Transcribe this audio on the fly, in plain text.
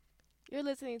You're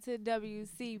listening to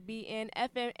WCBN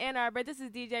FM Ann Arbor. This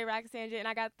is DJ Roxandra, and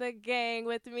I got the gang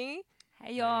with me.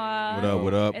 Hey, y'all. What up,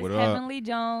 what up, it's what up? Heavenly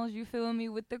Jones, you feel me,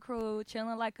 with the crew,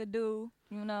 chilling like a dude,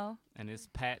 you know. And it's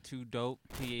Pat 2 Dope,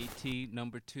 P-A-T,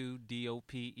 number 2,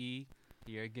 D-O-P-E,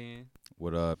 here again.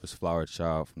 What up? It's Flower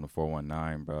Child from the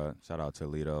 419, bro. Shout out to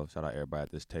Toledo. Shout out everybody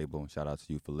at this table. And shout out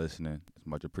to you for listening. It's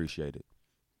much appreciated.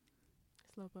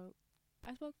 Slowpoke.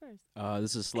 I spoke first.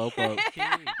 This is Slowpoke,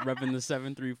 repping the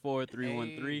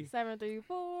 734-313.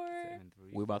 734.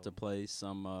 We're about to play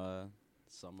some of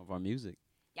our music.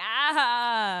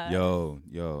 Yeah.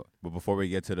 Yo. But before we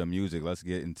get to the music, let's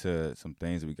get into some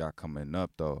things we got coming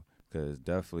up, though. Because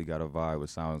definitely got a vibe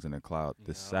with Sounds in the Cloud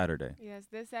this Saturday. Yes,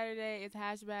 this Saturday is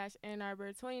Hash Bash Ann Arbor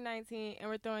 2019, and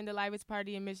we're throwing the livest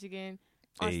party in Michigan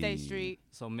on State Street.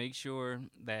 So make sure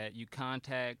that you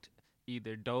contact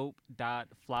either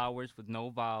dope.flowers with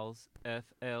no vowels,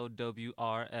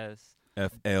 F-L-W-R-S.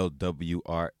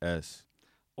 F-L-W-R-S.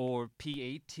 Or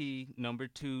PAT number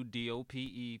 2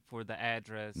 DOPE for the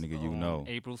address. Nigga, you know.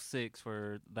 April 6th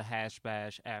for the Hash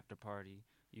Bash after party.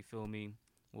 You feel me?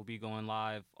 We'll be going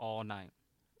live all night.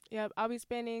 Yep, I'll be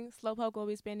spinning, Slowpoke will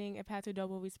be spinning, and Pat 2 Dope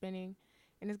will be spinning.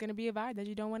 And it's going to be a vibe that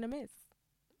you don't want to miss.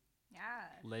 Yeah.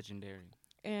 Legendary.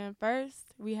 And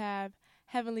first, we have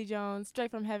Heavenly Jones,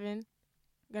 straight from heaven,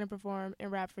 going to perform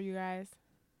and rap for you guys.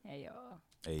 Hey, y'all.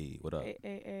 Hey, what up?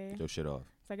 Hey. Get your shit off.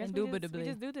 So I guess we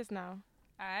just do this now.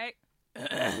 All right.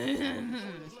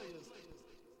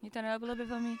 You turn it up a little bit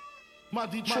for me? My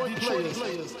Detroit players.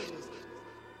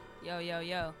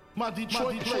 Yo. My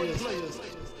Detroit players.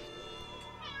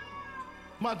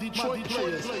 My Detroit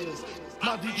players.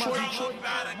 My Detroit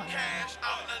players.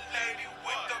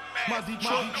 My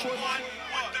Detroit players.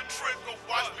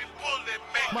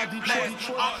 My Detroit players.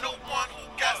 I'm the one who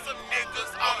got some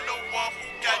niggas. I'm the one who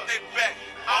got their back.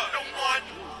 I'm the one.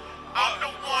 I love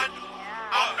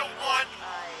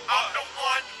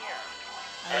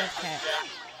Cat.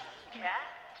 Cat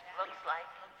looks like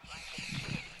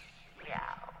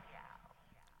meow.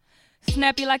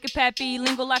 Snappy like a pappy,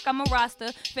 lingo like I'm a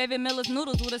roster. Favorite Miller's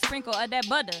noodles with a sprinkle of that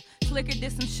butter. Slicker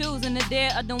did some shoes in the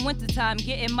dead of the wintertime.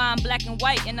 Getting mine black and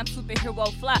white and I'm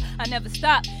superhero fly. I never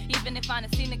stop, even if I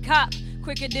done seen a cop.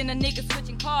 Quicker than a nigga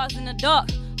switching cars in the dark.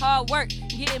 Hard work,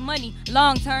 getting money,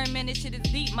 long term, man, this shit is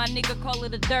deep. My nigga call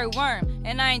it a dirt worm.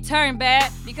 And I ain't turned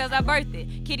bad because I birthed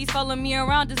it. Kitties follow me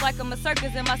around just like I'm a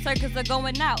circus, and my circus are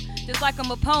going out just like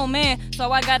I'm a pole man.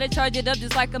 So I gotta charge it up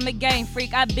just like I'm a game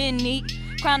freak. I been neat.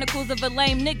 Chronicles of a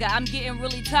lame nigga. I'm getting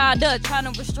really tired of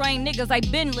trying to restrain niggas. I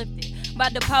been lifted by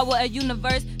the power of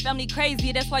universe. Family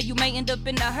crazy, that's why you may end up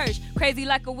in the hearse. Crazy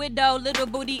like a widow, little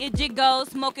booty it jiggles.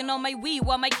 Smoking on my weed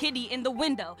while my kitty in the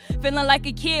window. Feeling like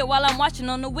a kid while I'm watching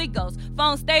on the Wiggles.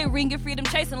 Phone stay ringing, freedom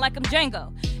chasing like I'm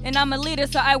Django. And I'm a leader,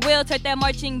 so I will take that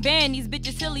marching band. These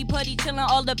bitches silly putty chilling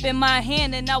all up in my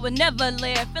hand. And I would never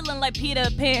land, feeling like Peter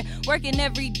Pan. Working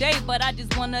every day, but I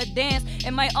just wanna dance.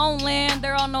 In my own land,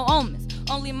 there are no omens.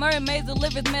 Only mermaids or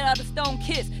livers made out of stone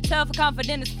kiss.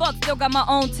 Self-confident as fuck, still got my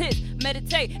own tits.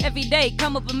 Meditate every day,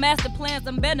 come up with master plans.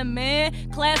 I'm better, man.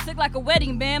 Classic like a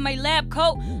wedding band. My lab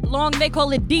coat, long they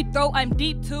call it deep throat. I'm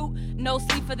deep too. No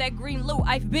sleep for that green loot.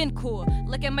 I've been cool.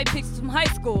 Look at my pictures from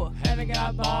high school. Haven't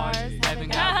got bars.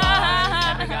 Haven't got bars.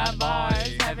 Haven't got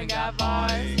bars. Haven't got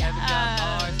bars. Haven't got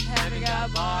bars. Haven't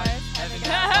got bars. Haven't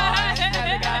got bars.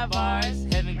 Haven't got bars.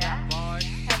 Haven't got bars.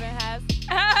 Haven't has.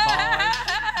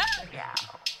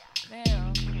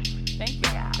 Damn. Thank you.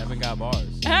 Haven't got bars.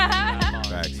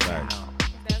 Facts.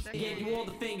 Gave you all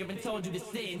the finger and told you to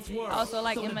sit and twirl. Also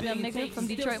like So the Eminem big nigga takes from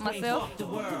still Detroit swing myself. off the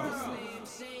world.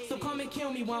 So come and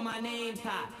kill me while my name's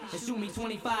hot. And shoot me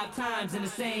 25 times in the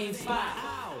same spot.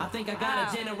 I think I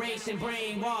got a generation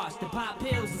brainwashed. To pop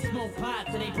pills and smoke pot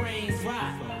till they brains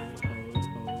rot.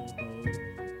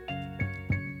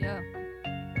 Yeah.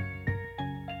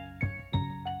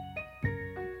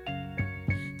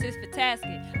 Tis for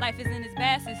tasket. Life is in its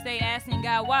basket. Stay asking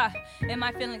God why. Am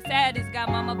I feeling sad? Is God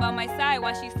mama by my side?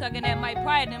 While she's tugging at my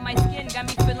pride and my skin got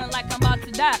me feeling like I'm about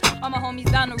to die. All my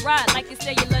homies down the ride like a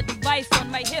cellular device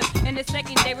on my hip. And the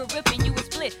second they were ripping, you was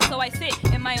split. So I sit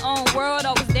in my own world,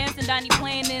 always dancing, Donnie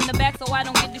playing in the back, so I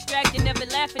don't get distracted, never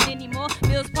laughing anymore.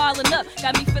 Bills piling up,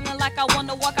 got me feeling like I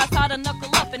wanna walk outside and knuckle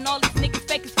up. And all these niggas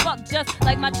fake as fuck, just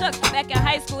like my chucks. Back in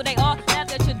high school, they all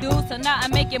laughed at your dudes. So now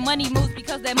I'm making money moves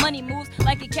because that money moves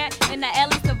like a cat in the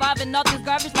alley, surviving all this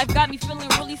garbage. Life got me feeling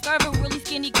really starving, really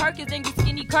skinny carcass, angry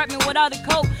skinny cartman without a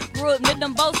coat. Grew up mid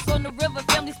them boats on the river,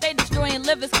 family stay destroying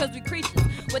livers cause we creatures.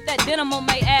 With that denim on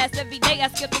my ass, every day I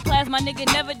skip the class. My nigga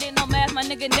never did no math, my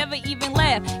nigga never even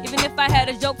laughed. Even if I had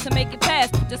a joke to make it pass,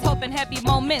 just hoping happy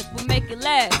moments would make it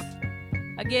last.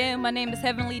 Again, my name is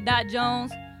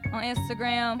Heavenly.Jones on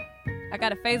Instagram. I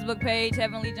got a Facebook page,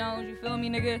 Heavenly Jones, you feel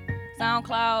me, nigga?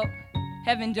 SoundCloud,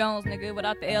 Heaven Jones, nigga,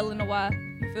 without the L and the Y,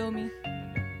 you feel me?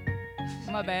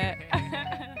 My bad.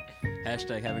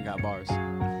 Hashtag haven't got bars.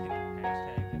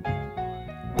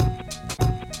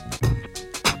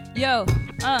 Yo,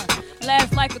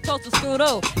 last like a toaster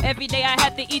strudel. Every day I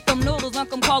had to eat them noodles,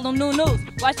 Uncle call them new news.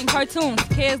 Watching cartoons,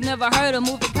 kids never heard of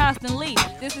moving constantly.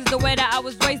 This is the way that I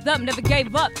was raised up, never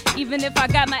gave up. Even if I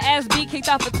got my ass beat, kicked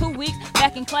out for 2 weeks.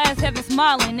 Back in class, heaven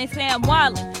smiling, they say I'm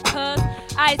wildin'. Cause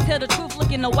I tell the truth,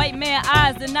 look in the white man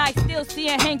eyes, and I still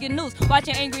seeing hanging news.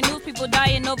 Watching angry news, people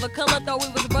dying over color. Thought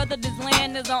we was brother, this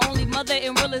land is our only mother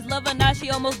and realest lover. Now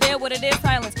she almost there with it is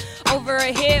silence. Over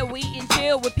her head, we eat and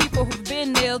chill with people who've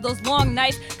been there. Those long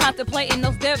nights, contemplating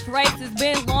those death rights. It's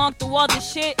been long through all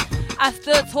this shit. I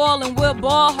stood tall and will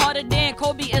ball harder than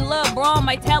Kobe and LeBron.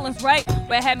 My talent's right,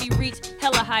 but had me reach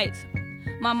hella heights.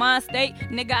 My mind state,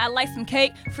 nigga, I like some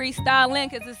cake. Freestyling,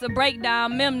 cause it's a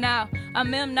breakdown. I'm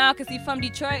him now, cause he from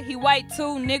Detroit. He white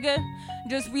too, nigga.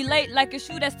 Just relate like a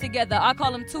shoe that's together. I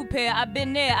call him two pair. I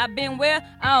been there, I been where?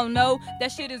 I don't know.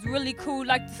 That shit is really cool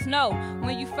like the snow.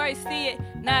 When you first see it,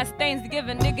 now it's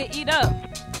Thanksgiving, nigga, eat up.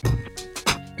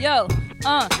 Yo,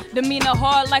 demeanor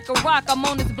hard like a rock, I'm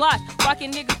on this block.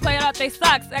 Rockin' niggas playing out they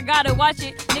socks, I gotta watch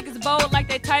it. Niggas bold like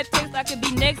they type text, I could be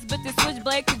next, but this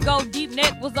switchblade could go deep.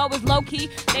 Neck was always low key,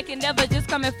 they can never just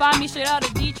come and find me straight out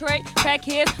of Detroit.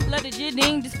 Crackheads, let a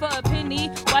jitting just for a penny.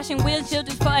 Washing windshield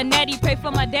just for a natty, pray for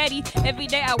my daddy. Every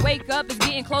day I wake up, it's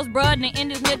getting close, bruh, and the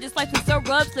end is near just like some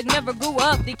syrups. Like never grew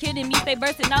up, they kidding me, they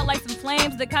bursting out like some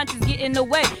flames. The conscience get in the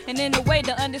way, and in the way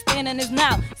the understanding is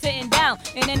now. Sitting down,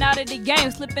 in and out of the game,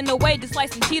 slipping away just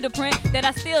like some cheetah print that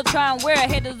I still try and wear.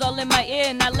 Haters all in my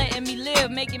ear, not letting me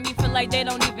live, making me feel like they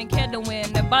don't even care to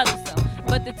win. They're bothersome,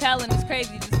 but the talent is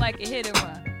crazy, just like a hit and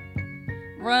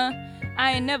run.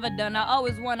 I ain't never done, I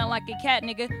always won. I like a cat,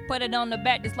 nigga. Put it on the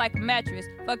back just like a mattress.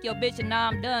 Fuck your bitch and now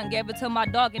I'm done. Gave it to my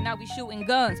dog and now we shooting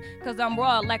guns. Cause I'm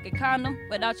raw like a condom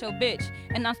without your bitch.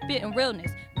 And I'm spitting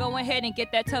realness. Go ahead and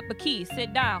get that type of key.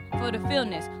 Sit down for the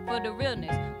realness, for the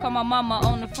realness. Call my mama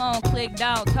on the phone, click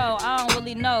down, toe. I don't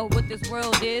really know what this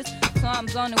world is, so I'm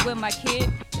zoning with my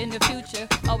kid. In the future,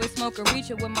 always smoke a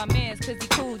reacher with my mans, cause he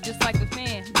cool just like a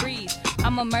fan. Breeze,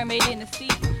 I'm a mermaid in the sea.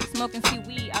 Smoking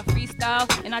seaweed, I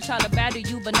freestyle, and I try to battle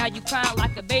you, but now you crying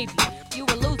like a baby. You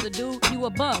a loser, dude, you a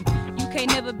bum. You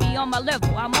can't never be on my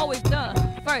level, I'm always done.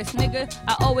 First, nigga,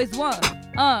 I always won.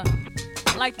 I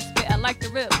like to spit, I like to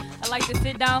rip. I like to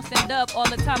sit down, stand up all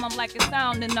the time. I'm like a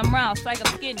sound and I'm round, it's like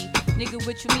I'm skinny. Nigga,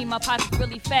 what you mean? My pocket's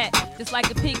really fat, just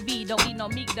like a pig bee. Don't eat no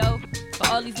meat though. But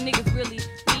all these niggas really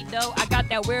eat though. I got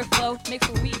that weird flow, mixed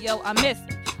with weed, yo. I miss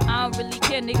it. I don't really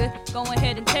care, nigga. Go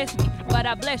ahead and test me, but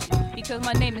I bless you because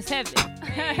my name is Heaven.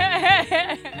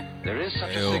 There is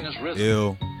such a thing as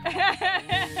rhythm.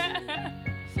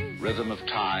 Rhythm of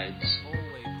tides,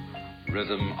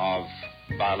 rhythm of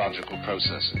biological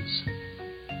processes.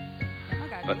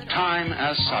 But time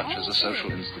as such is a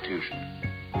social institution.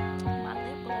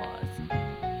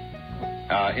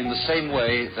 In the same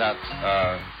way that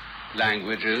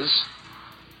language is,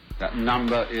 that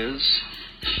number is,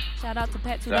 shout out to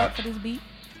Pat Tudor for this beat.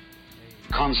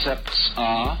 Concepts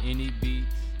are, any beat,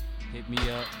 hit me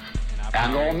up.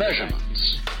 And all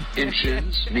measurements,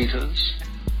 inches, meters,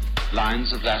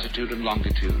 lines of latitude and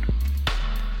longitude.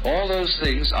 All those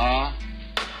things are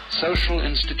social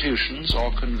institutions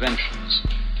or conventions.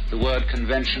 The word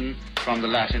convention from the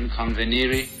Latin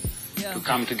convenire, to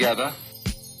come together.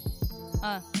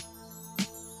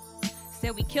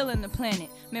 Said we killing the planet,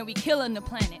 man, we killing the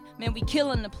planet, man, we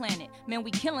killing the planet, man, we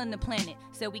killing the planet.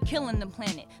 Said we killing the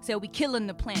planet, said we killing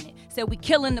the planet, said we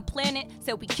killing the planet,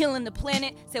 said we killing the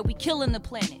planet, said we killing the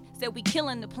planet, said we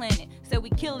killing the planet, said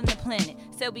we killing the planet,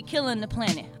 said we killing the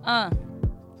planet.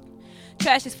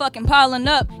 Trash is fucking piling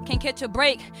up, can't catch a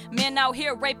break. Men out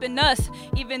here raping us.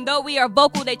 Even though we are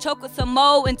vocal, they choke us some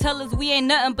more and tell us we ain't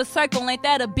nothing but circle. Ain't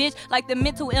that a bitch? Like the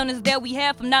mental illness that we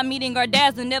have from not meeting our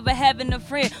dads and never having a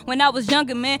friend. When I was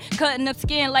younger, man, cutting up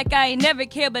skin like I ain't never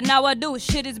cared, but now I do.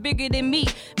 Shit is bigger than me,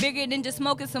 bigger than just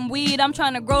smoking some weed. I'm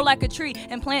trying to grow like a tree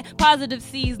and plant positive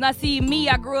seeds. Now see me,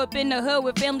 I grew up in the hood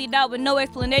with family died with no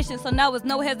explanation, so now it's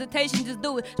no hesitation, just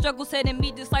do it. Struggle setting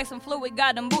me just like some fluid,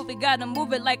 gotta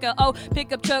move it like a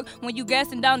pickup truck when you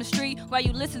gassing down the street while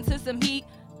you listen to some heat.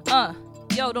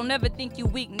 Yo, don't never think you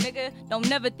weak, nigga. Don't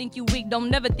never think you weak. Don't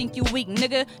never think you weak,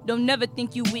 nigga. Don't never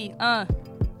think you weak.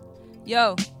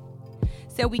 Yo.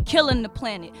 Said we killing the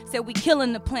planet. Said we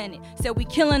killing the planet. Said we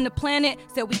killing the planet.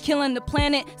 Said we killing the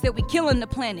planet. Said we killing the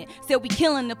planet. Said we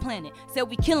killing the planet. Said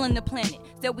we killing the planet.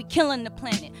 Said we killing the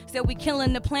planet. Said we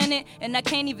killing the planet. And I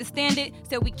can't even stand it.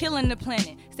 Said we killing the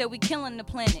planet. Said we killing the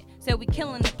planet. Said we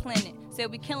killing the planet. Said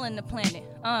we killing the planet.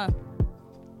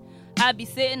 I be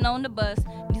sitting on the bus.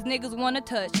 These niggas wanna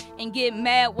touch and get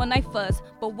mad when I fuss.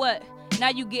 But what? Now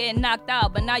you getting knocked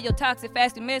out, but now your toxic,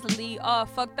 fast, and mentally all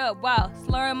fucked up. Wow,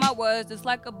 slurring my words just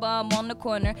like a bum on the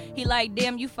corner. He like,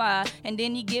 damn, you fine, and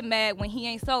then he get mad when he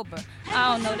ain't sober.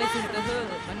 I don't know, this is the hood,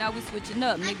 but now we switching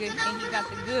up, nigga, and he got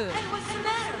the good. What's the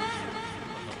matter?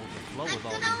 Overflow with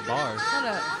all these bars. Shut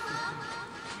up.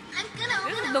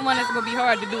 This is the one that's gonna be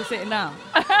hard to do sitting down.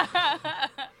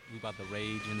 We about to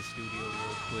rage in the studio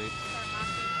real quick.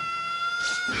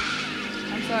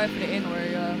 I'm sorry for the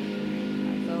N-word, y'all.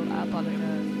 So I apologize.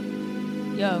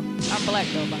 Yo, I'm black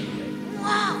though, by the way.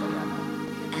 Wow.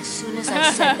 As soon as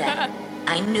I said that,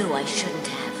 I knew I shouldn't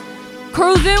have.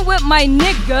 Cruising with my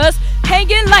niggas,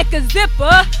 hanging like a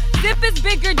zipper. Zip is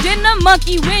bigger than a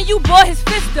monkey when you bore his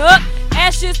fist up.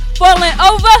 Ashes falling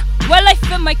over, well I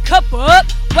fill my cup up.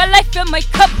 Well I fill my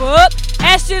cup up.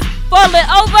 Ashes falling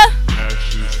over.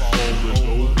 Ashes falling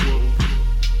over.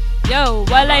 Yo,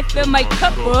 while I fill my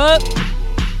cup up.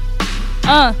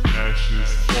 Ashes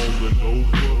falling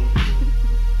over.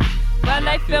 While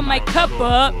I fill my cup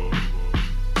up.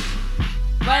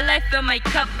 While I fill my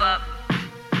cup up.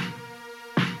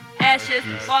 Ashes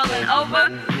falling over.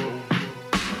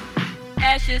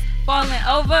 Ashes falling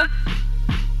over.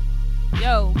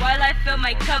 Yo, while I fill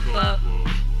my cup up.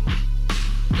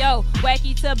 Yo,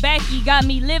 wacky tobacco got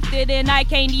me lifted and I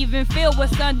can't even feel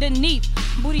what's underneath.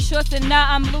 Booty shorts and now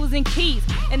I'm losing keys.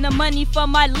 And the money for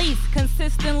my lease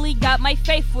consistently got my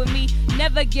faith with me.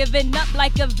 Never giving up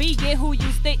like a vegan who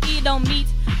used to eat on meat.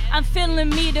 I'm feeling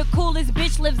me, the coolest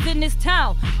bitch lives in this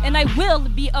town. And I will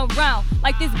be around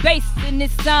like this bass in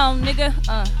this sound, nigga.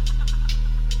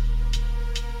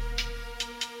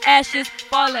 Ashes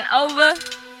falling over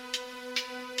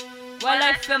while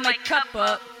I fill my cup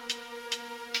up.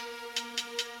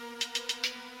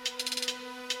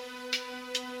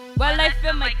 While I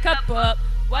fill my cup up,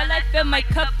 while I fill my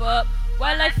cup up,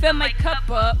 while I fill my cup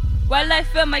up, while I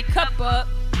fill my cup up,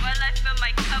 while I fill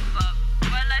my cup up,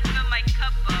 while I fill my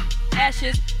cup up.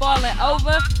 Ashes falling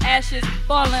over, ashes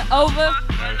falling over.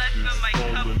 While I fill my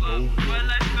cup up,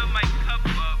 while I fill my cup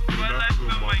up, while I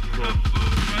fill my cup up, while I fill my cup up,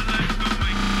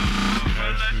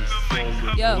 while I fill my cup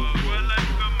up. Yo. While I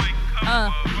fill my cup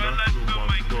up, while I fill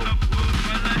my cup up,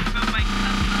 while I fill my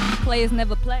cup up. Players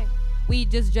never play. We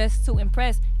just dress to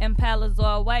impress. Impalas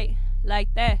all white,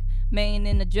 like that. Man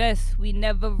in the dress, we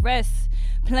never rest.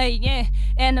 Playing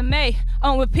anime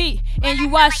on repeat. And you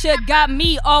watch shit got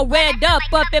me all wed up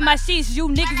in my sheets. You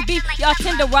niggas be y'all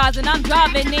tenderizing. I'm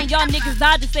driving and y'all niggas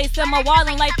I just say send my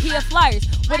wallin' like PF Flyers.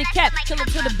 With a cap, kill it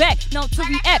to the back. No to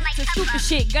react to stupid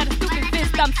shit. Got a stupid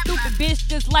fist, I'm stupid bitch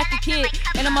just like a kid.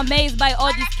 And I'm amazed by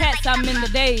all these cats, I'm in the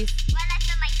daze.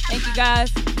 Thank you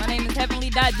guys. My name is Heavenly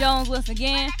Jones once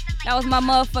again. That was my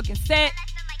motherfucking set.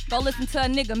 Go listen to a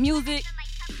nigga music.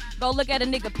 Go look at a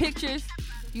nigga pictures.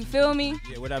 You feel me?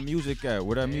 Yeah, where that music at?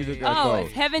 Where that music at? Oh,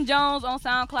 it's Heaven Jones on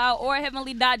SoundCloud or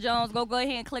Heavenly Jones. Go ahead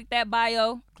and click that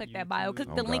bio. Click that bio.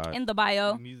 Click the link in the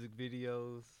bio. Music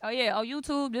videos. Oh yeah, on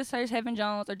YouTube, just search Heaven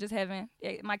Jones or just Heaven.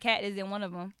 Yeah, my cat is in one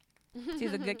of them.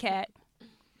 She's a good cat.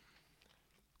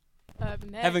 Up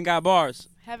next, Heaven got bars.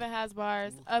 Heaven has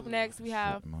bars. Up next, we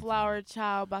have Flower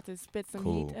Child about to spit some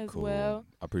heat as well.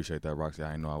 I appreciate that, Roxy.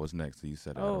 I didn't know I was next. So you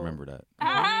said that. I remember that.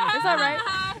 It's all right.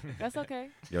 That's okay.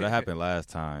 Yo, that happened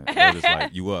last time. They were just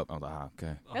like, you up. I was like,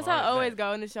 okay. That's how I always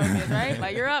go in the showbiz, right?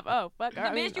 Like, you're up. Oh, fuck. The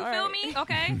bitch, you feel me?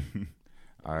 Okay.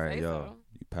 All right, yo.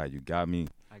 Pat, you got me.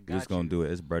 We're just going to do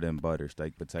it. It's bread and butter,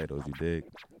 steak, potatoes. You dig?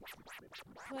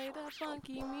 Play the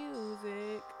funky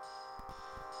music.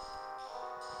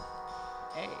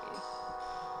 Hey.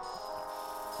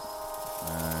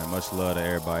 Man, much love to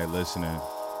everybody listening.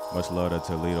 Much love to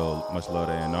Toledo. Much love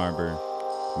to Ann Arbor,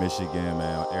 Michigan,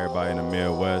 man. Everybody in the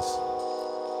Midwest.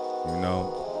 You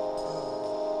know.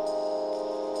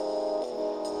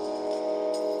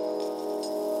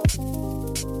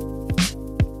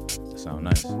 That sound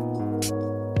nice.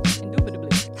 Indubitably.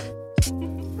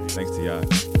 Thanks to y'all.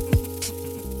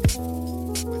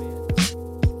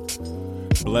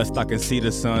 blessed I can see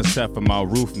the sunset from my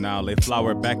roof now. Lay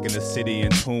flower back in the city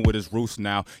in tune with its roots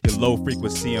now. Your low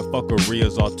frequency and fuckery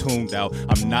is all tuned out.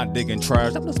 I'm not digging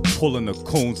trash, I'm just pulling the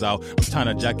coons out. I'm trying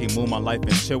to Jackie Moon my life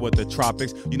and chill with the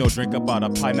tropics. You know, drink about a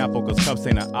pineapple cause cups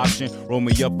ain't an option. Roll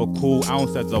me up a cool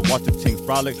ounce as I watch the ting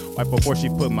frolic. Right before she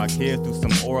put my kid through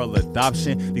some oral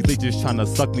adoption. These leeches trying to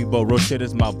suck me, but real shit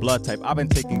is my blood type. I've been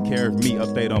taking care of me,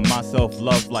 update on my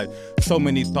self-love life. So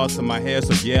many thoughts in my head,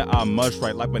 so yeah, I must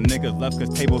write. Like when niggas left cause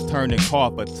tables turned and call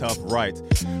for tough rights.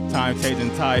 Time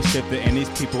changing, tides shifted, and these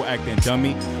people acting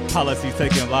dummy. Policies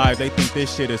taking live, they think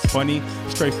this shit is funny.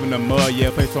 Straight from the mud, yeah,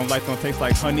 place on life don't taste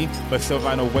like honey. But still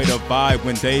find a way to vibe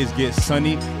when days get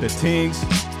sunny. The tings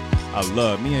I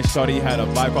love. Me and Shorty had a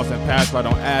vibe crossing paths right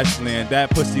on Ashland. That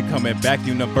pussy coming back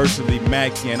universally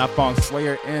mackin'. I found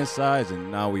Slayer insides and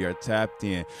now we are tapped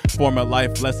in. Former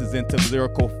life lessons into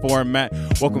lyrical format.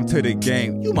 Welcome to the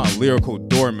game, you my lyrical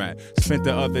doormat. Spent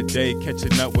the other day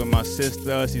catching up with my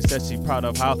sister. She said she proud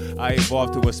of how I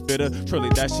evolved to a spitter. Surely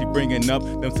that she bringing up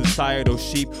them societal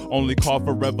sheep. Only call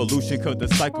for revolution cause the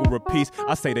cycle repeats.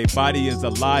 I say they body is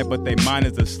alive but they mind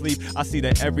is asleep. I see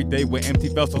that every day with empty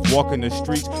vessels walking the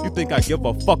streets. You think I give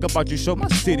a fuck about you? Show my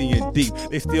city in deep.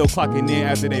 They still clocking in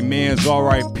after they man's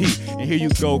R.I.P. And here you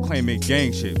go claiming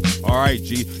gang shit. Alright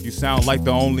G, you sound like the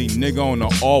only nigga on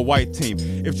the all-white team.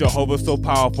 If Jehovah's so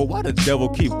powerful, why the devil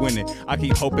keep winning? I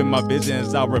keep hoping my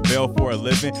visions I'll rebel for a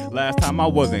living. Last time I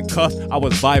wasn't cussed, I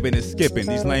was vibing and skipping.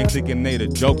 These lames thinking they the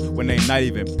joke when they not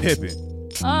even pippin'.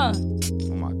 Oh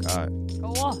my God. Go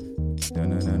off.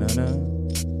 Da-na-na-na-na.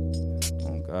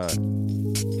 Oh God.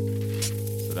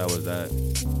 So that was that.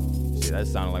 Shit, that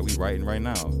sounded like we writing right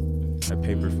now. That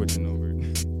paper switching over.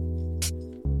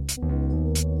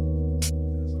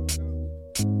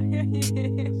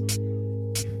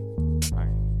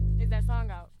 Is that song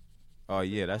out? Oh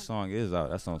yeah, that song is out.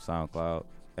 That's on SoundCloud.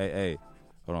 Hey,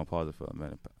 hold on, pause it for a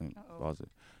minute. Pause it.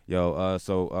 Yo,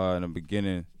 so in the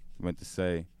beginning, we meant to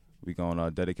say we gonna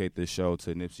dedicate this show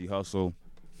to Nipsey Hussle.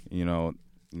 You know,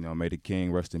 may the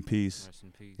king rest in peace. Rest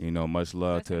in peace. You know, much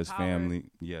love to his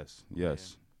family. Yes.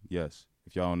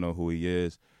 If y'all don't know who he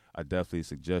is, I definitely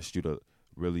suggest you to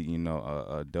really,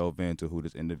 delve into who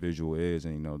this individual is,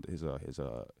 and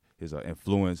his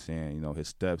influence, and his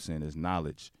steps and his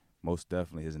knowledge. Most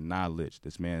definitely his knowledge.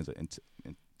 This man's an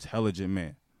intelligent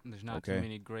man. There's not too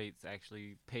many greats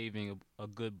actually paving a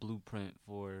good blueprint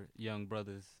for young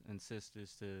brothers and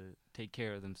sisters to take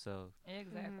care of themselves.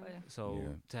 Exactly. So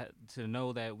to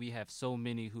know that we have so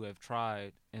many who have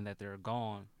tried and that they're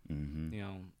gone,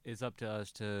 it's up to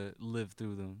us to live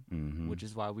through them, which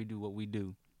is why we do what we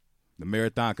do. The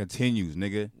marathon continues,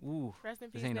 nigga. Ooh, rest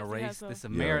in peace, this ain't a race. Hustle. This is a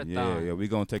marathon. Yeah. We're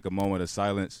going to take a moment of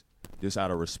silence just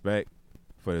out of respect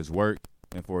for his work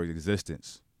and for his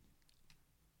existence.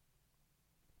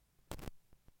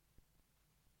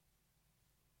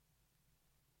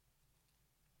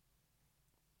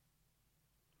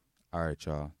 All right,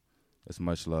 y'all. It's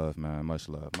much love, man. Much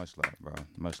love, bro.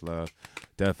 Much love.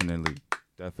 Definitely.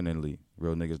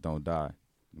 Real niggas don't die.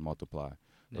 Multiply.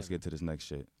 Let's get to this next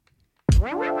shit.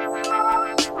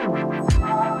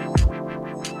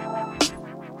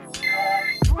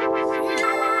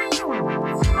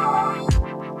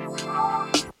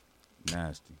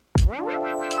 Nasty.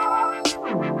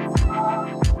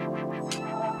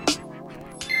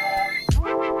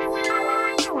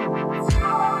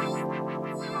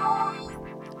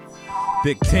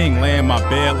 Big ting lay in my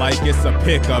bed like it's a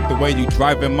pickup. The way you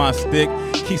driving my stick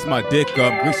keeps my dick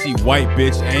up. Greasy white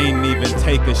bitch ain't even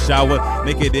take a shower.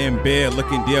 Naked in bed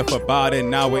looking dead for about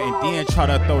an hour. And then try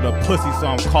to throw the pussy, so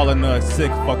I'm calling her a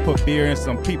sick fuck. Put fear in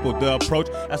some people, the approach,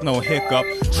 that's no hiccup.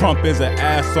 Trump is an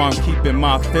ass, so I'm keeping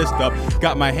my fist up.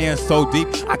 Got my hands so deep,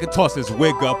 I can toss his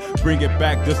wig up. Bring it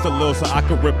back just a little so I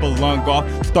can rip a lung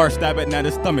off. Start stabbing at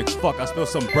his stomach, fuck, I spill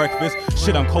some breakfast.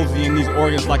 Shit, I'm cozy in these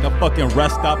organs like a fucking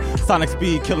rest stop. Sonic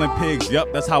speed killing pigs,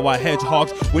 yup, that's how I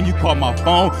hedgehogs. When you call my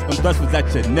phone, them threats was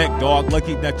at your neck, dog.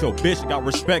 Lucky that your bitch got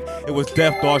respect, it was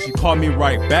death, dog. She called me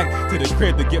right back to the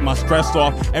crib to get my stress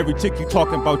off. Every chick you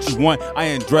talking about you want, I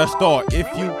ain't dressed, dog. If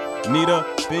you need a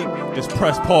thing, just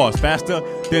press pause. Faster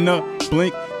than a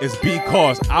blink is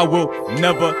because I will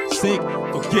never sink.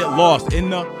 So get lost in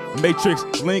the matrix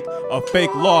link of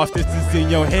fake loss. This is in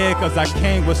your head cause I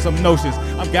came with some notions.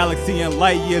 I'm galaxy and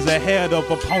light years ahead of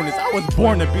opponents. I was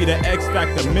born to be the X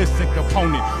Factor missing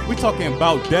component. We talking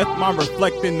about death, mine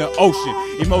reflecting the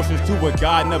ocean. Emotions to what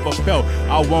God never felt.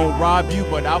 I won't rob you,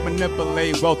 but I'll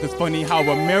manipulate wealth. It's funny how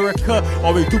America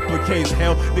always duplicates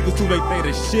hell. Niggas too late, they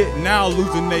the shit now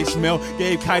losing they smell.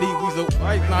 Gave Kylie Weasel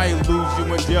right now you lose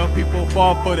you in jail. People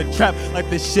fall for the trap like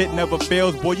this shit never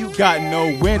fails. Boy, you got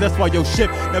no win, that's why your ship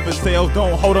never never sails.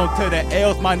 Don't hold on to the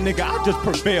L's, my nigga, I just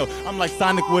prevail. I'm like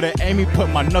Sonic with an aim, he put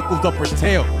my knuckles up her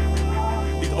tail.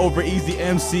 These over easy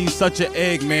MCs, such an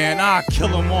egg, man. I kill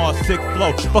them all, sick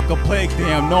flow, fuck a plague,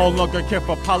 damn. No longer care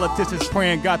for politicians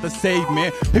praying God to save,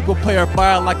 man. People play her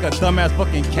fire like a dumbass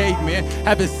fucking caveman.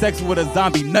 Having sex with a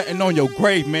zombie, nothing on your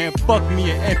grave, man. Fuck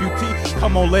me an amputee,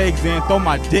 come on legs and throw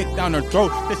my dick down her throat.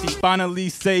 That she finally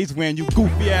says when you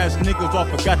goofy ass niggas all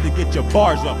forgot to get your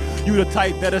bars up. You the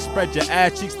type that'll spread your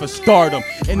ass cheeks for stardom.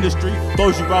 Industry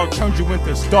throws you out, turns you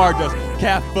into stardust.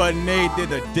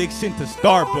 Caffeinated addiction to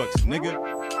Starbucks, nigga.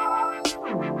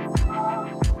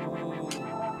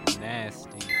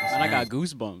 I got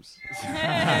goosebumps.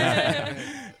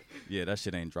 Yeah, that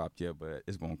shit ain't dropped yet, but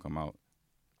it's gonna come out.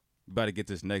 You better get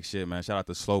this next shit, man. Shout out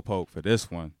to Slowpoke for this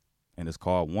one, and it's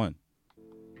called One.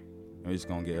 I'm just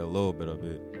gonna get a little bit of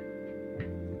it.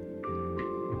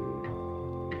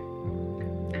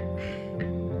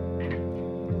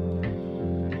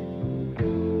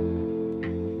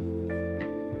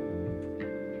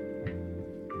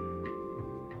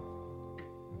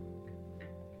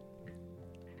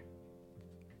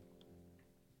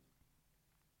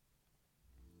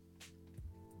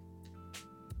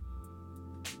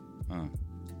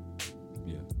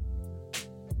 Yeah.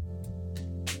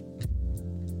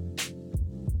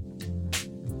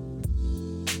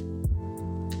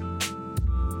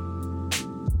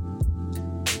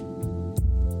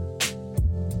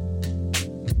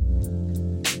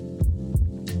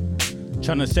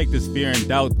 Tryna shake this fear and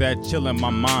doubt that chill in my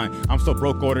mind. I'm so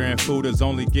broke ordering food is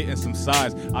only getting some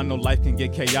sides. I know life can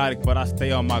get chaotic, but I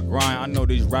stay on my grind. I know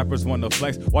these rappers wanna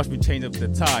flex, watch me change up the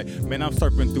tide. Man, I'm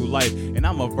surfing through life, and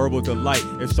I'm a verbal delight.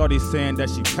 If shorty's saying that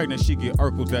she pregnant, she get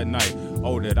urkled at night.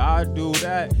 Oh, did I do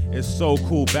that? It's so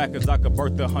cool back, cause I could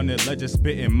birth 100 legends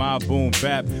spitting my boom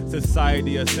bap.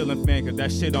 Society a ceiling fan, cause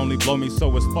that shit only blow me.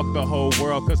 So it's fuck the whole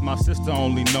world, cause my sister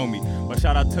only know me. But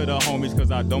shout out to the homies,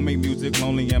 cause I don't make music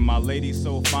lonely. And my lady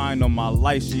so fine on my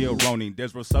life, she a Roni.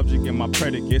 There's real subject in my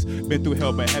predicates. Been through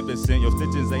hell, but heaven sent. Your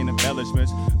stitches ain't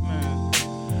embellishments.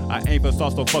 Man, I ain't for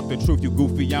sauce, so fuck the truth. You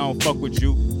goofy, I don't fuck with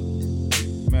you.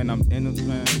 Man, I'm in the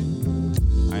man.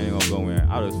 I ain't gonna go in.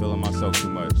 I was feeling myself too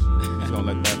much. Just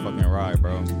gonna let that fucking ride,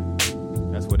 bro.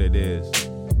 That's what it is.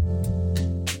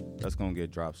 That's gonna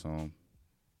get dropped soon.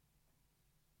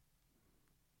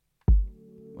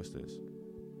 What's this?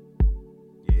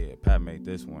 Yeah, Pat made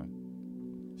this one.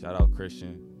 Shout out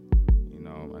Christian. You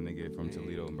know, my nigga from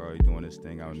Toledo, bro. He doing this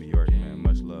thing out in New York, man.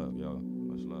 Much love, yo.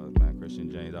 Much love, man.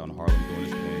 Christian James out in Harlem doing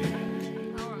this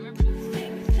thing. I remember this.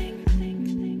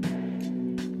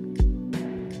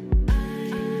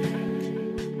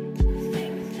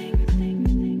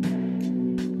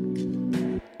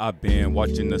 I've been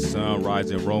watching the sun rise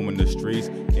and roaming the streets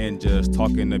and just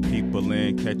talking to people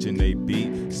and catching they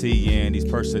beat. Seeing these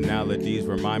personalities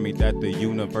remind me that the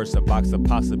universe a box of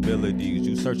possibilities.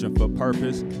 You searching for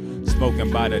purpose?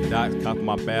 Smoking by the docks, cop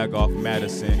my bag off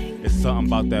Madison. It's something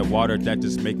about that water that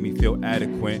just make me feel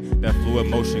adequate. That fluid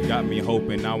motion got me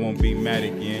hoping I won't be mad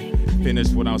again. Finish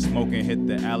what I'm smoking, hit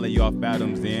the alley off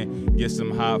Adams then. Get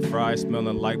some hot fries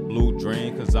smelling like Blue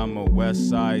Dream. Cause I'm a west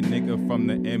side nigga from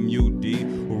the MUD.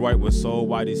 Who write with soul,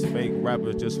 why these fake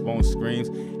rappers just won't screams.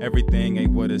 Everything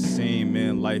ain't what it seem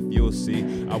in life, you'll see.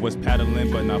 I was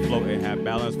paddling but not floating. Had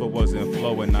balance but wasn't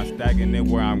flowing. Not stagnant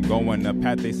where I'm going. The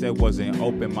path they said wasn't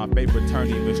open. My favorite turned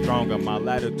even stronger. My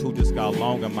latitude just got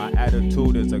longer. My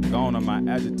attitude is a goner. My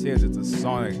adjectives is a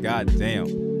song. Goddamn.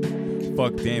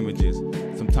 Fuck damages.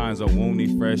 Sometimes a wound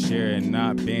need fresh air and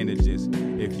not bandages.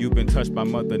 If you've been touched by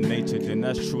Mother Nature, then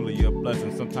that's truly a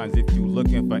blessing. Sometimes if you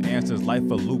looking for answers, life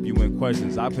will loop you in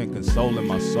questions. I've been consoling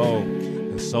my soul,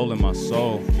 consoling my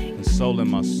soul, consoling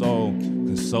my soul,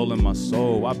 consoling my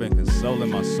soul. I've been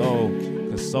consoling my soul,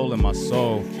 consoling my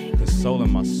soul,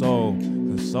 consoling my soul,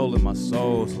 consoling my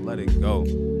soul. So let it go.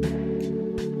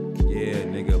 Yeah,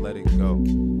 nigga, let it go.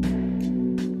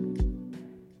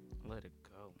 Let it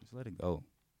go. Just let it go.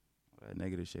 All that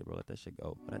negative shit, bro. Let that shit go.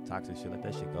 All that toxic shit, let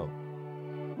that shit go.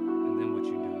 And then what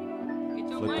you do? Get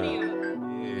your Flip money that. up.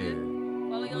 Yeah.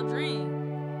 Follow your dream.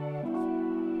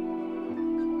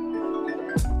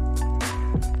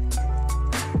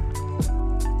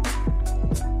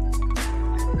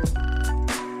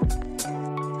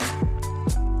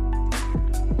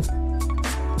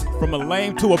 From a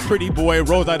lame to a pretty boy,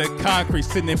 rose out of concrete,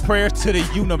 sending prayers to the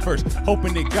universe,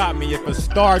 hoping it got me. If a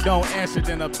star don't answer,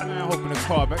 then I'm hoping to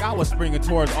call back. I was springing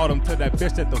towards autumn to that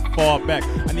bitch at the fall back.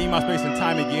 I need my space and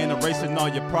time again, erasing all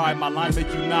your pride. My line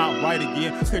make you not right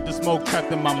again. Hear the smoke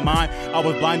trapped in my mind. I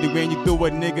was blinded when you threw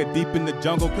a nigga deep in the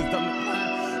jungle, cause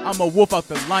I'm a wolf out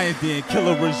the lion's den,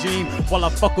 killer regime while I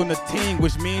fuck on the team,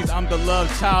 which means I'm the love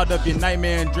child of your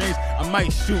nightmare and dreams. I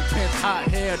might shoot Pence hot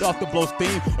head off to blow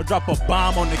steam or drop a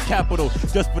bomb on the Capitol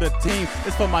just for the team.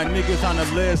 It's for my niggas on the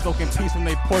lid smoking peace from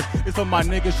they porch. It's for my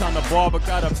niggas trying to ball but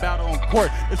got a battle on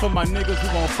court. It's for my niggas who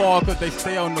gon' fall cause they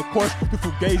stay on the course. You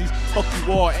fugazis, fuck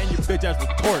you all and your bitch ass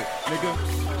retort, nigga.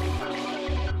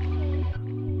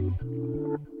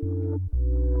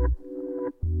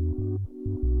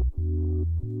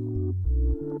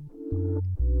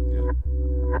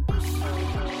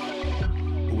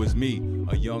 Who is me?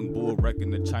 A young bull wrecking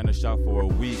the China shop for a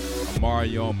week. A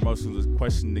Mario on merciless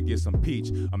question to get some peach.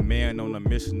 A man on a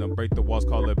mission to break the walls,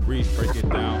 call it breach. Break it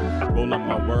down, roll up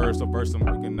my words. A verse I'm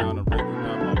breaking down and breaking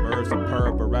down my verse. A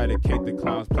perp, eradicate the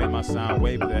clowns, play my sound.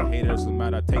 Wave the haters who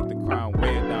might I take the crown.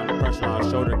 Weigh it down, the pressure on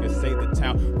shoulder can save the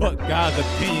town. But God's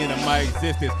opinion of my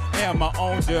existence. I am my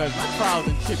own judge, my trials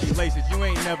and tribulations. You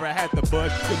ain't never had to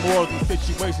budge. The morals and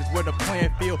situations where the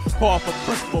playing field call for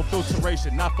principal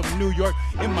filtration. Not from New York,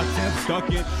 in my Tim's Duncan.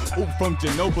 Ooh, from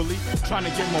Ginobili, trying to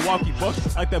get Milwaukee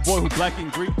Bucks like that boy who black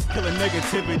and Greek, killing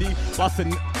negativity. Lots of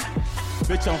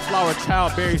bitch on flower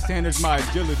child, Barry Sanders, my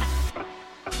agility.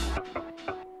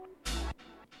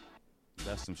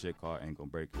 That's some shit called Ankle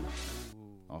Breakers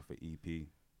off of EP.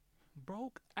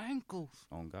 Broke ankles.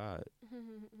 On God.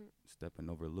 Stepping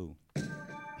over Lou.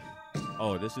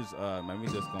 Oh, this is, let me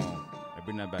just go.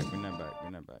 Bring that back.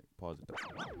 Pause it.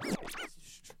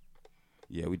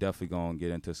 Yeah, we definitely gonna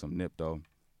get into some Nip though,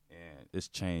 and it's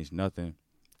changed nothing.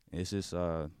 It's just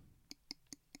a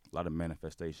lot of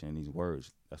manifestation in these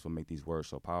words. That's what makes these words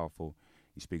so powerful.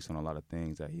 He speaks on a lot of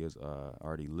things that he has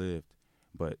already lived,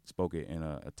 but spoke it in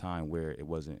a time where it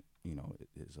wasn't,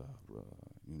 his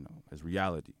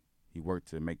reality. He worked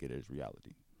to make it his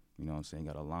reality. You know what I'm saying?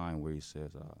 Got a line where he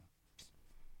says,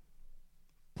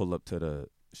 "Pull up to the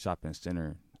shopping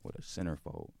center with a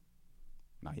centerfold."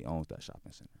 Now he owns that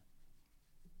shopping center.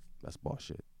 That's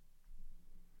bullshit.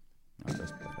 All right,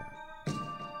 let's play that.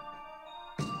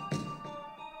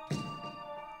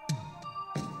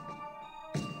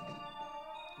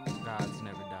 God's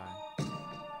never died.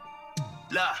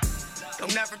 Look,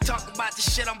 don't never talk about the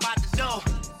shit I'm about to do.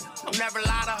 Don't never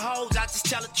lie to hoes, I just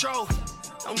tell the truth.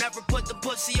 Don't never put the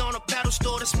pussy on a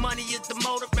pedestal. This money is the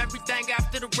motive, everything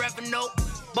after the revenue.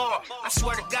 Boy, I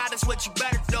swear to God, that's what you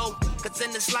better do. Cause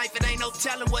in this life, it ain't no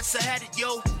telling what's ahead of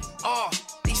you.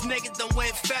 These niggas done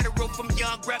went federal from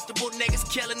young, reputable niggas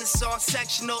killing us all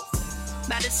sectional.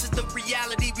 Now this is the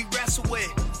reality we wrestle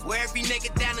with. Where every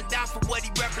nigga down and down for what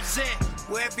he represent.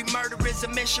 Where every murder is a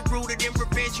mission rooted in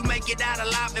revenge. You make it out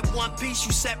alive in one piece,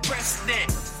 you set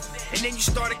precedent. And then you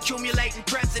start accumulating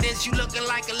presidents. You looking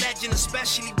like a legend,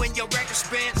 especially when your record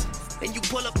spins. And you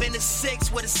pull up in the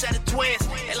 6 with a set of twins.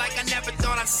 And like I never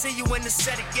thought I'd see you in the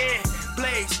set again.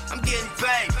 Blaze, I'm getting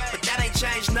paid, but that ain't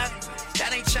changed nothing.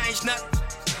 That ain't changed nothing.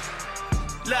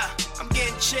 Look, I'm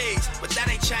getting cheese, but that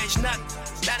ain't changed nothing.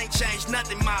 That ain't changed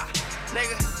nothing, my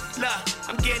nigga. Look,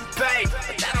 I'm getting paid,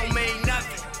 but that don't mean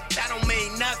nothing. That don't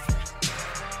mean nothing.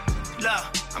 Look,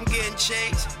 I'm getting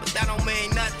cheese, but that don't mean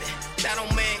nothing. That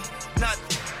don't mean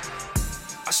nothing.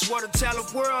 I swear to tell the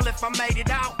world if I made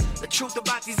it out. The truth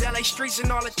about these LA streets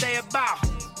and all that they about.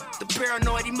 The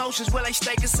paranoid emotions, will they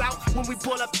stake us out? When we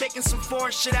pull up thick and some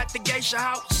foreign shit at the geisha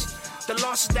house. The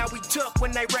losses that we took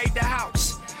when they raided the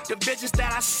house. The visions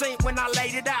that I seen when I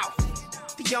laid it out.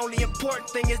 The only important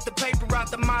thing is the paper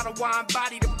out the model why I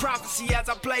embody the prophecy as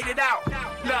I played it out.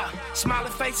 Look,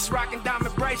 smiling faces rocking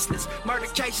diamond bracelets. Murder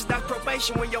cases, that's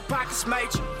probation when your pockets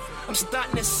major. I'm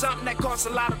stunting in something that costs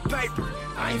a lot of paper.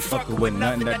 I ain't fucking with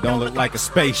nothing that don't look like a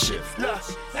spaceship. Look,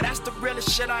 now that's the realest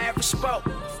shit I ever spoke.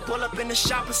 Pull up in the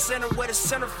shopping center with a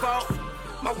centerfold.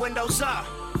 My windows up,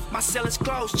 my ceiling's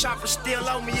closed. Chopper still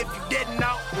on me if you didn't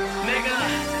know. Nigga,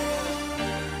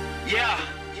 yeah.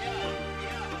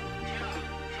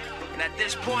 And at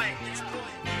this point,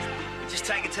 just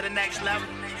take it to the next level.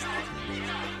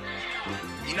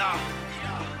 You know,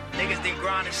 niggas been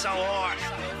grinding so hard,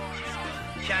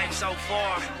 came so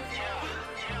far,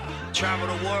 travel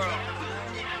the world,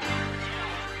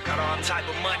 got all type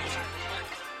of money.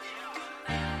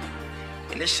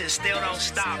 And this shit still don't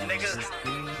stop, nigga.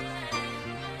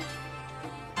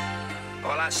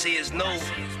 All I see is new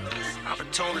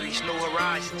opportunities, new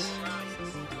horizons.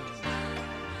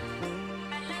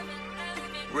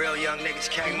 Real young niggas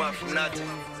came up from nothing.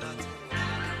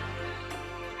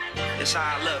 That's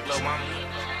how I look, little mama.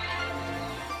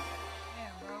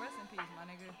 Damn, bro, rest in peace, my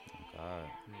nigga. God.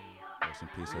 Rest in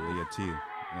peace, Aaliyah T. You know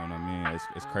what I mean?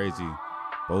 It's crazy.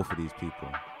 Both of these people,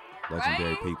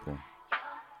 legendary people.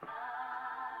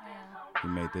 Yeah. He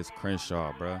made this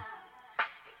Crenshaw, bruh.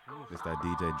 It's that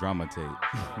DJ drama tape.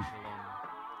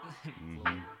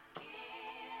 Mm-hmm.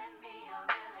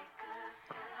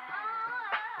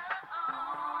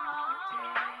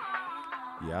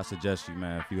 Yeah, I suggest you,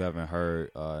 man, if you haven't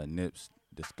heard Nip's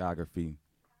discography,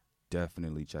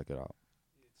 definitely check it out.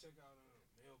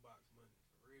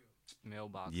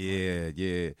 Mailbox. Yeah.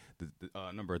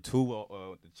 The number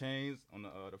 2, the chains on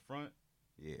the front.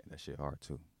 Yeah, that shit hard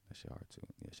too.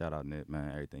 Yeah, shout out Nip,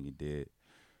 man, everything he did.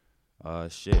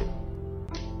 Shit.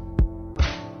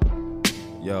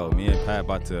 Yo, me and Pat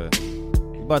about to,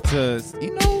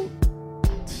 you know,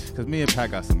 cause me and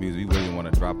Pat got some music we really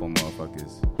want to drop on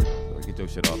motherfuckers. So get your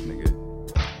shit off, nigga.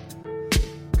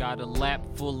 Got a lap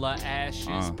full of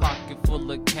ashes, pocket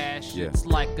full of cash. Yeah. It's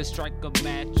like a strike of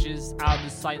matches, out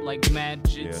of sight like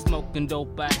magic. Yeah. Smoking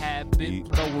dope a habit,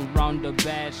 throw around the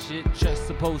bad shit. Just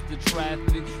opposed to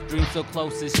traffic, dreams so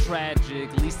close it's tragic.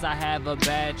 At least I have a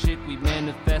bad chick, we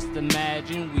manifest,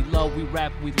 imagine. We love, we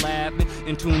rap, we laughing.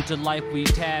 In tune to life, we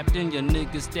tapped in. Your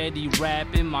niggas steady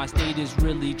rapping, my state is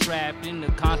really trapped in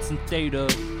a constant state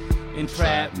of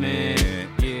entrapment.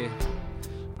 Yeah.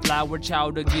 Flower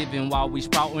child of giving while we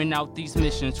sprouting out these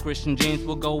missions. Christian James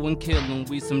will go and kill them.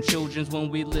 We some childrens when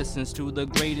we listens to the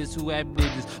greatest who have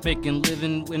did this. Making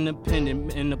living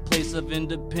independent in a place of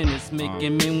independence.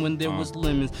 Making men when there was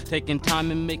lemons. Taking time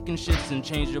and making shifts and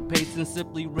change your pace and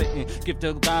simply written. Give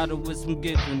to God with some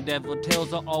gifting. Devil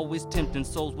tales are always tempting.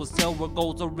 Souls will sell where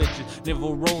goals are riches. Never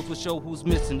roads will show who's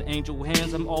missing. Angel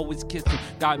hands I'm always kissing.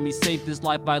 Got me safe this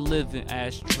life by living.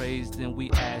 Ashtrays then we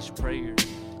ash prayers.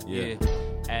 Yeah.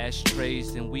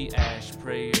 Ashtrays and we ash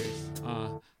prayers.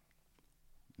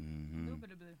 Mm-hmm.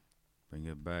 Bring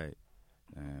it back.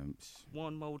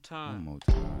 One more time.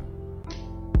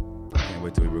 Can't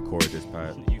wait till we record this,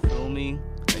 Pat. You feel me?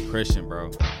 Hey, Christian,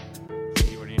 bro.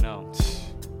 You already know.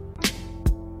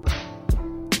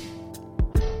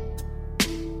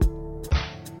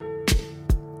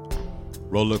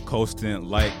 Roller coasting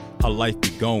like how life be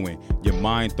going. Your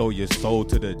mind throw your soul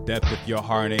to the depth if your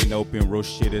heart ain't open. Real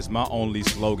shit is my only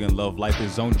slogan. Love life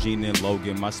is on Gene and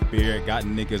Logan. My spirit got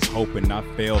niggas hoping I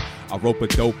fail. I rope a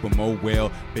dope em, oh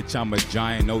well. Bitch, I'm a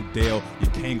giant, no Dale.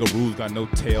 Your kangaroos got no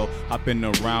tail. Hopping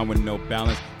around with no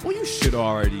balance. Well, you should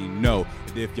already know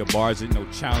that if your bars ain't no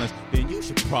challenge, then you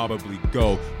should probably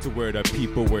go to where the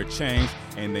people wear chains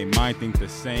and they mind think the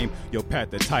same. Yo,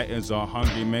 Pat, the Titans are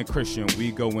hungry, man. Christian,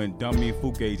 we going dummy.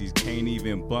 Fugazis can't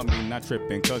even bump me. Not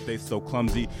tripping cause they so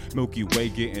clumsy. Milky Way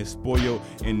getting spoiled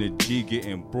and the G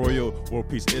getting broiled. World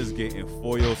peace is getting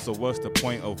foiled. So what's the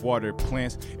point of water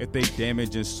plants if they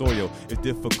damaging soil? It's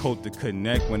difficult to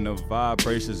connect when the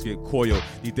vibrations get coiled.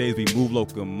 These days we move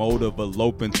locomotive,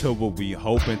 elope until what we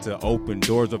hoping to open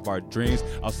doors of our dreams.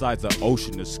 Outside the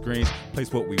ocean, the screens,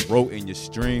 place what we wrote in your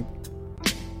stream.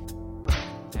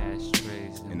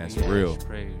 Ashtrays and that's real.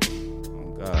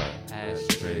 Oh God.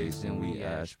 Ashtrays and we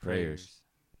ash prayers.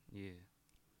 Yeah.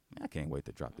 I can't wait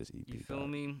to drop this EP. You feel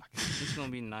me? It's gonna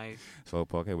be nice. So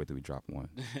Paul, can't wait till we drop one.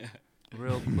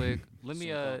 Real quick. Let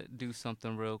me do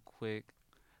something real quick.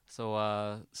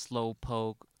 So Slow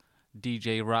Poke,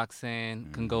 DJ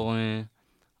Roxanne can go in.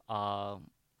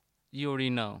 You already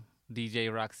know. DJ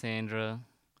Roxandra.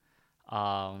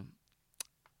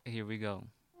 Here we go.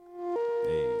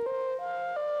 Hey.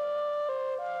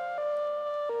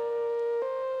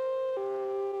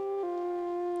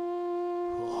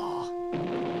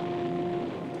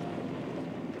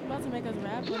 About to make us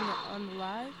rap on the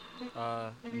live?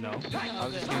 No. I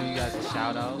was just giving you guys a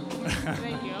shout out.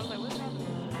 Thank you. I was like, what's happening?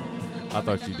 I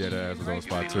thought you did ass was on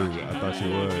spot too. I thought she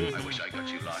was. I wish I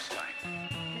got you last time.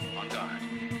 On guard.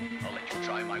 I'll let you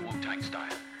try my Wu-Tang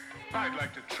style. I'd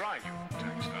like to try your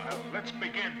Wu-Tang style. Let's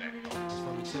begin then.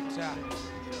 From the tip top.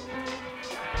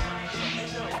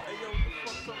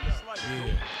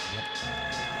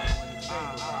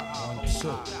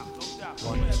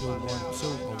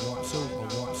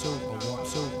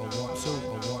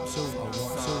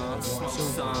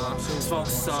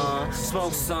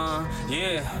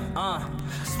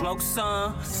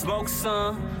 Smoke some, yeah,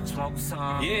 smoke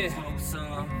some, yeah,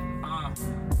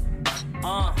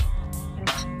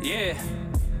 yeah,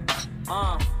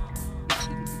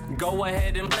 go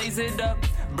ahead and blaze it up.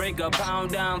 Break a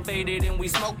pound down, faded, and we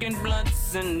smoking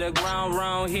blunts in the ground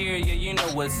round here. Yeah, you know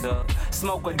what's up.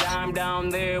 Smoke a dime down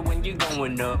there when you're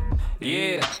going up.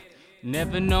 Yeah.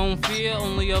 Never known fear,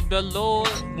 only of the Lord.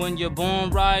 When you're born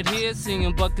right here,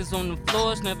 singing buckets on the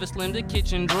floors, never slim the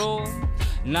kitchen drawer.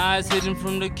 Knives hidden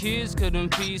from the kids, cutting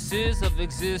pieces of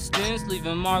existence,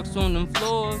 leaving marks on them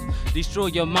floors. Destroy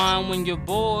your mind when you're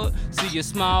bored, see you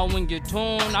smile when you're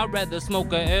torn. I'd rather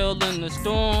smoke a L in the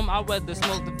storm, I'd rather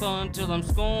smoke the fun till I'm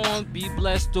scorned. Be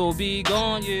blessed or be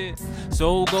gone, yeah.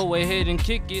 So go ahead and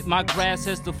kick it, my grass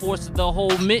has the force of the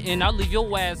whole mitten. I'll leave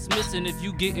your ass missing if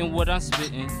you getting what I'm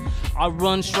spitting. I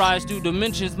run strides through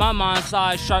dimensions, my mind's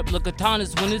eye sharp like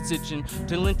katanas when it's itching.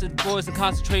 Talented boys and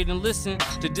concentrate and listen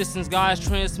to distance guys'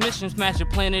 transmissions. Smash a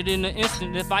planet in an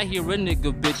instant if I hear a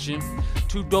nigga bitching.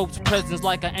 Two dope's presence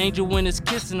like an angel when it's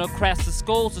kissing across the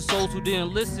skulls of souls who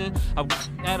didn't listen. I'm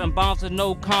atom bombs with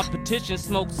no competition.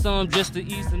 Smoke some just to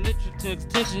ease the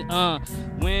tension.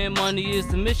 When money is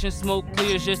the mission, smoke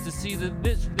clears just to see the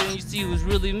bitch. Then you see who's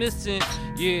really missing.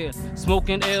 Yeah,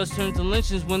 smoking L's turn to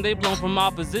lynchings when they blown from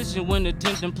opposition. When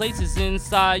attempting places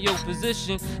inside your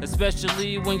position,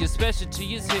 especially when your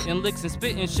specialty is hitting licks and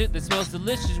spitting shit that smells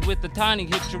delicious with a tiny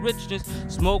hit to richness.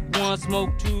 Smoke one,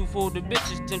 smoke two for the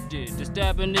bitches tempted to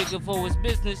stab a nigga for his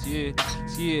business.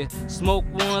 Yeah. Smoke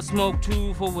one, smoke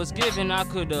two for what's given. I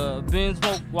could've been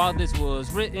smoked while this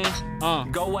was written.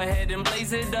 Go ahead and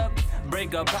blaze it up.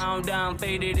 Break a pound down,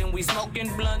 faded, and we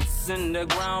smoking blunts in the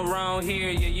ground round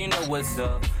here. Yeah, you know what's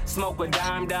up. Smoke a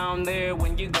dime down there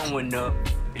when you're going up.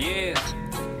 Yeah,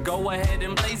 go ahead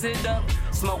and blaze it up.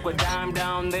 Smoke a dime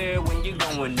down there when you're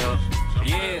going up.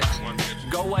 Yeah,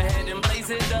 go ahead and blaze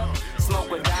it up.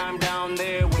 Smoke a dime down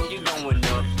there when you're going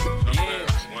up. Yeah,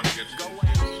 go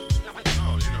ahead.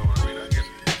 No, you know what I mean? I get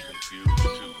confused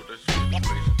too, but that's just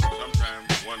basic.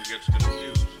 Sometimes one gets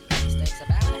confused. Mistakes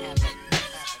about to happen.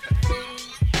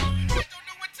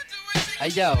 Hey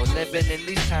yo, living in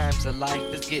these times of life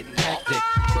is getting hectic.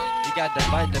 You gotta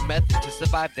find a method to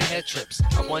survive the head trips.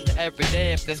 I wonder every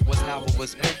day if this was how it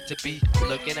was meant to be.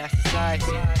 Looking at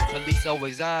society, police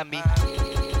always on me.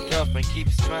 Girlfriend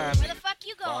keeps trying me. Where the fuck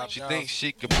you going? She thinks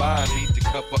she could buy me to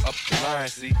cover up the line,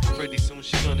 see. Pretty soon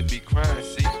she's gonna be crying,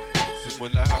 see.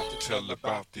 When I have to tell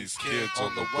about these kids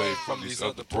on the way from these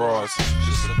other broads,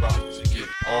 just about to get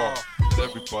off.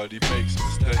 Everybody makes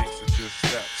mistakes, and just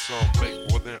that some make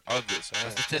more than others. A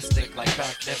statistic like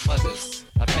back their mothers.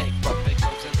 I bankrupt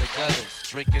victims in the gutters.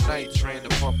 Drinking night train to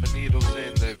pumping needles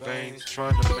in their veins.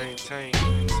 Trying to maintain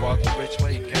while the rich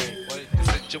weight gain. The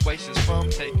situation's from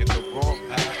taking the wrong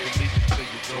path and leading to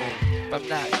your doom. If I'm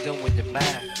not doing the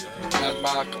math, At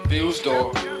my confused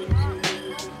door.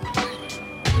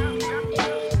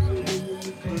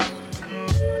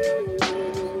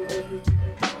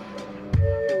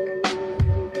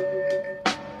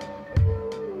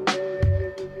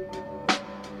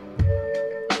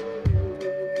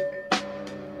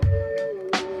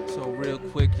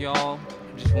 Quick, y'all,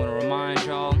 just want to remind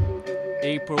y'all,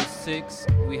 April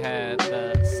 6th, we have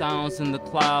the Sounds in the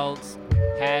Clouds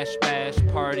Hash Bash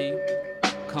Party.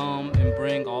 Come and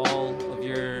bring all of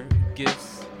your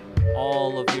gifts,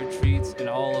 all of your treats, and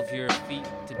all of your feet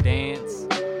to dance.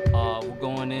 We're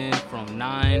going in from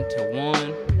 9 to 1.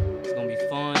 It's going to be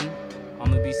fun.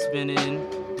 I'm going to be spinning.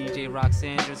 DJ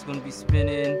Roxandra's going to be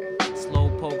spinning.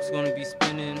 Slowpoke's going to be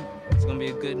spinning. It's going to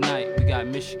be a good night. We got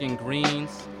Michigan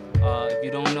Greens. If you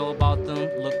don't know about them,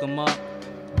 look them up.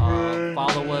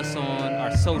 Follow us on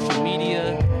our social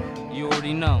media. You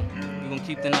already know. We're going to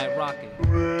keep the night rocking.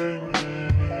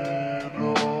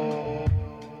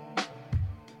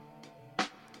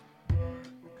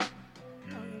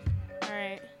 All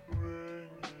right.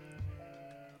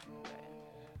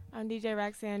 I'm DJ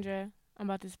Roxandra. I'm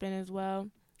about to spin as well.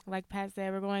 Like Pat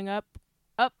said, we're going up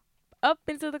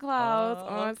into the clouds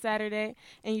on Saturday,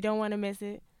 and you don't want to miss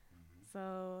it.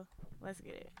 So let's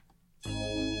get it.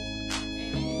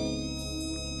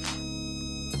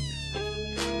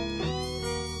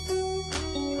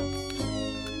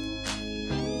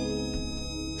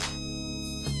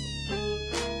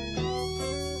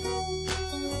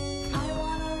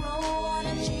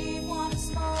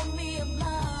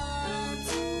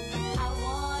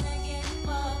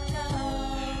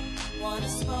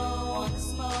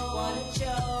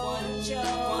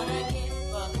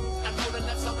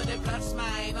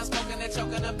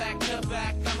 Choking her back to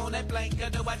back. I'm on that blank,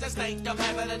 do I just think I'm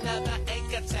having another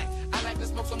ache attack? I like to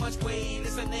smoke so much weed,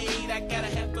 it's a need. I gotta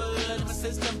have blood in my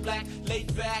system black.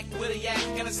 Laid back with a yak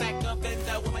and a sack up and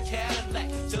down with my Cadillac.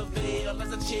 Seville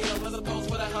as a chill, as opposed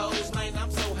with a hose. Man,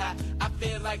 I'm so high, I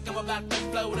feel like I'm about to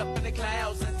float up in the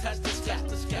clouds and touch the sky.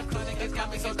 Chronic has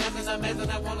got me so damn amazing.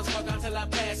 I wanna smoke until I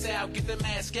pass out. Get the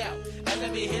mask out and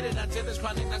let me hit it until this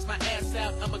chronic knocks my ass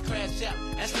out. I'ma crash out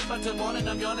and sleep until morning.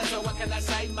 I'm yawning, so what can I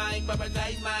say, mine? But a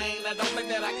day, mine. I don't think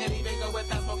that I can even go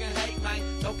without smoking hate, mine.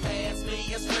 Don't pass me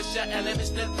a swisher and let me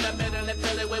step in the middle and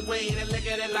fill it with weed and lick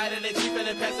it and light it and cheap it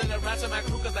and pass it around to my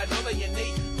crew, cause I know that you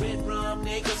need red rum,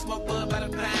 niggas smoke bud by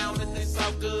the pound and it's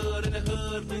all good in the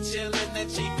hood. We chillin' and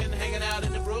cheap and hanging out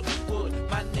in the Brookwood.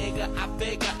 My nigga, I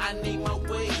figure I need more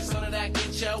weed so that I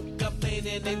can choke up in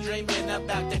it and dreaming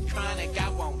about the chronic. I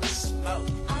wanna smoke.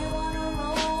 I wanna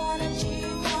roll, wanna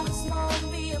chew, wanna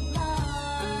smoke me a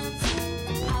blunt.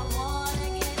 I wanna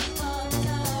get fucked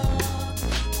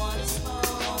up. Wanna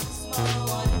smoke,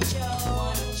 wanna choke,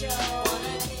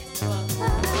 wanna get fucked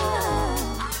up.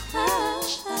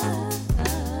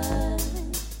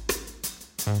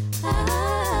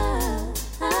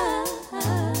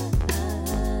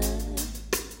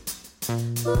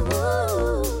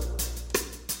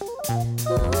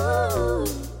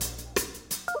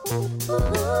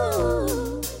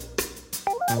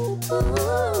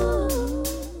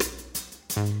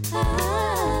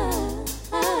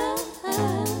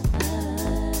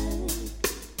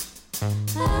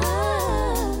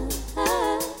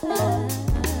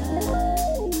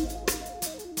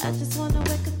 I just wanna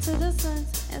wake up to the sun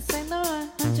and Saint Laurent,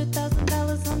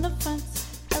 $100,000 on the front,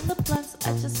 hella blunts.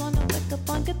 I just wanna wake up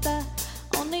on guitar,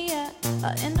 on the yacht,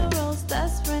 or in the rolls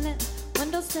that's rented,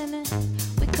 windows tinted.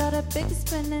 We got a big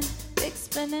spinning, big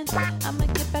spinning. I'ma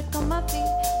get back on my feet,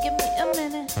 give me a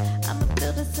minute. I'ma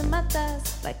feel this in my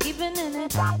thighs, like even in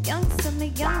it. Young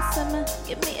summer,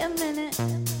 give me a minute.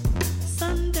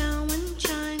 Sundown when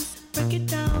chimes, break it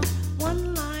down,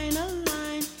 one line, a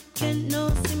line. Can't no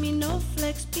see me, no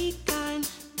flex, be kind.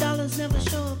 Dollars never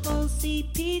show up on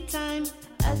CP time.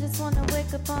 I just wanna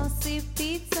wake up on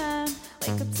CP time.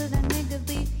 Wake up to that nigga,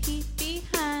 leave heat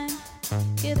behind.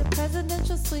 Get a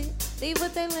presidential suite, leave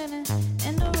with they linen.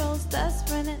 In the rolls that's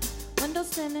rented, windows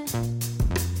tinted.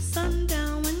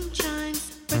 Sundown when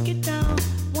chimes, break it down,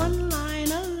 one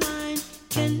line, a line.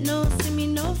 Can't no see me,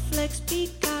 no flex, be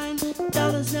kind.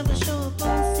 Dollars never show up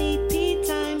on CP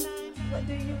time. What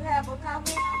do you have on top of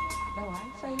it? No, I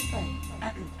didn't say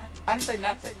anything. I didn't say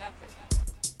nothing.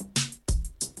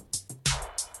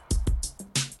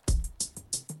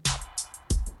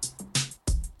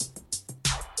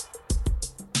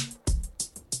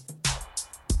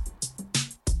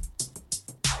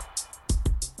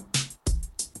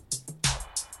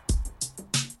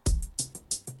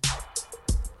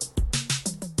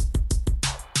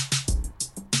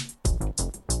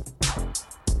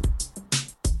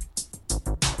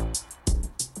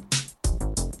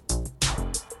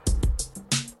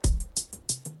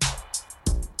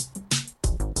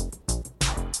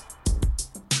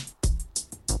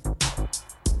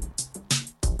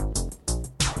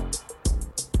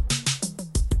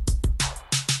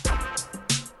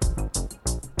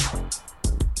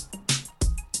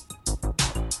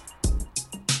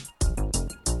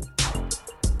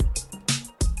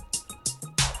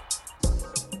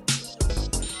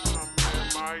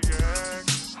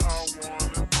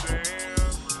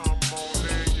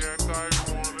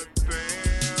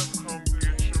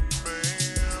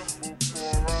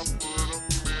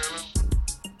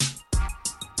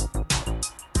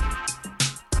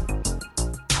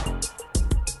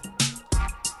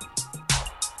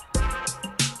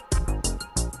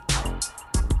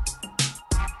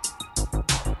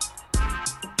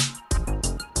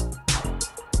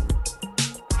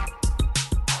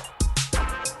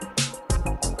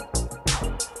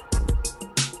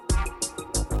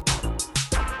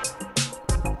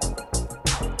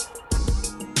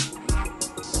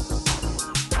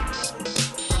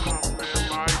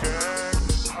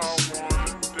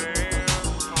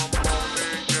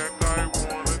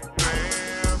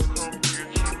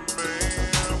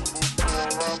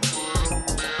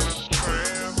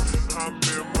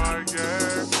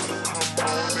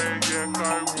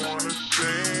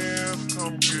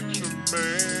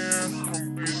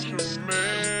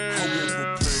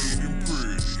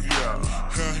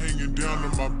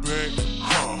 my back,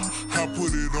 I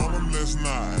put it on him last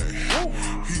night.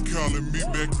 He calling me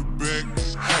back to back.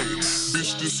 Hey,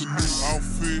 bitch, this a new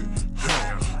outfit.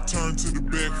 Turn to the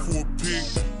back for a pic.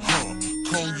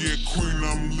 Cognac queen,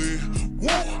 I'm lit.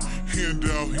 Hand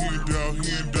out.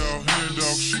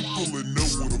 She pulling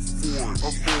up with a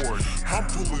Ford. I'm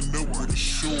pulling up with a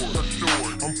short.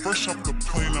 I'm fresh off the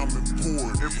plane, I'm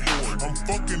imported. I'm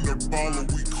fucking the baller,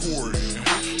 we courting.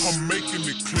 I'm making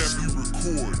it clap, he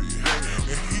recorded.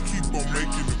 And he keep on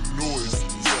making the noises.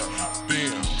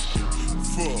 Damn,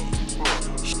 fuck.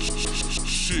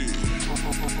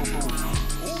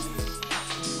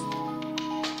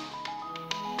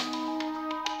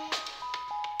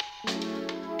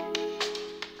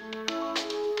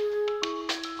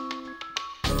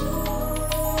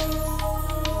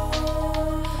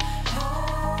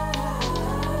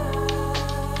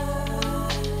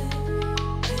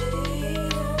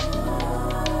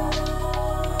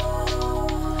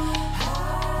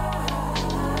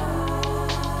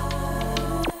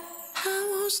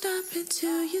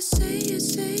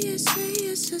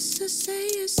 So say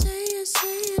it, say it,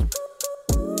 say it.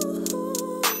 I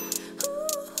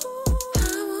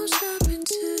won't stop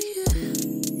until you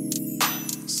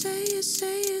say it,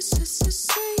 say it,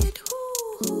 say it.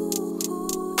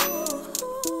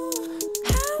 I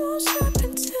won't stop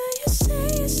until you say it,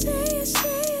 say it,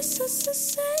 say it, say it,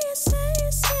 say it,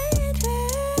 say it,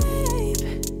 babe.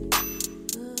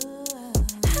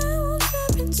 I won't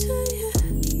stop until you.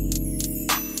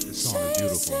 This song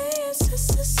is beautiful.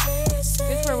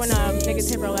 This for when niggas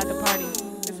hit roll at the party.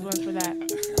 This one's for that.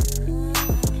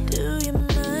 Do you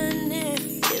mind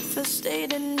if I stay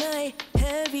tonight?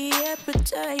 Heavy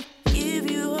appetite, give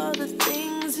you all the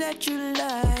things that you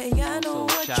like. I know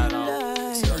what you Shout out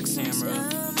like. Dark Camera,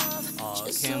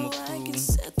 Camel Crew, and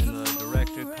the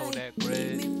director Kodak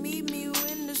Red.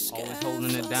 Always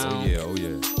holding it down. Oh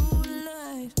yeah.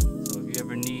 So if you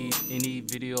ever need any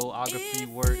videography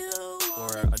work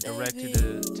or a director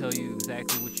to tell you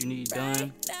exactly what you need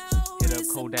done, hit up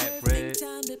Kodak Red.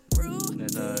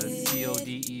 That's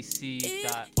CODEC.RED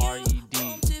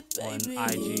on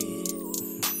IG.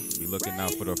 Be looking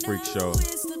out for the Freak Show.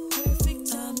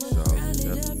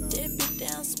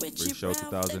 Freak Show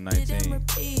 2019.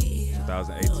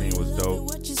 2018 was dope.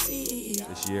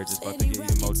 This year just about to get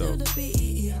even more dope.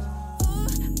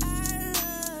 I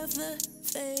love the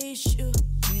face you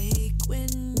make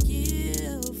when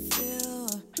you feel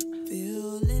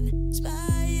inspired.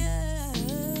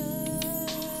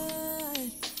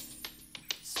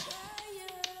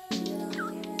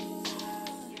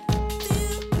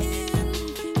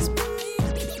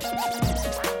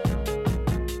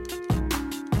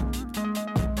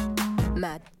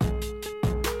 Mad.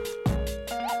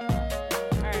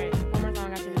 Alright, one more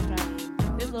song after this track.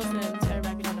 This little Sims,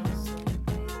 everybody can know.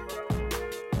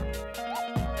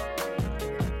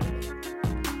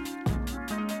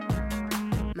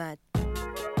 Mad.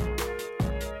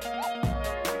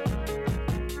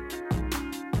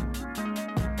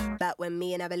 Back when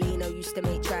me and Avelino used to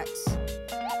make tracks.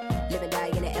 Live and die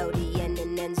in the LDN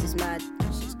and ends is mad.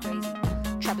 She's crazy.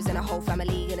 Trappers and a whole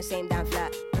family in the same damn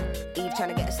flat. Eve trying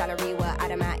to get a salary, we're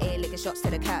out of my ear, licking shots to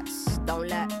the cats. Don't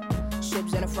let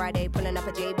Shibs on a Friday, pulling up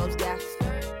a J-Bo's gaff.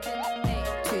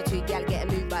 2-2 gal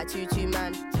getting moved by 2-2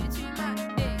 man.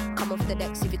 Come off the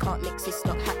decks if you can't mix, it's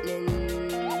not happening.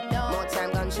 More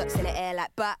time, gunshots in the air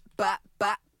like bat.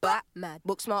 Mad.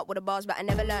 Book smart with the bars, but I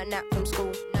never learned that from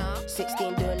school.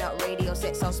 16 doing up radio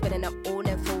sets, I was spinning up all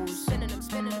them fools.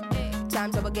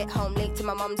 Times I would get home late to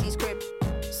my mumsy's crib.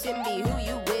 Simbi, who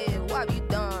you with? What have you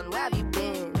done? Where have you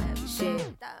been?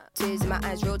 Shit. Tears in my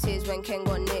eyes, real tears when Ken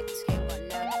got nicked.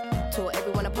 Tore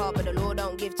everyone apart, but the law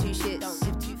don't give two shits.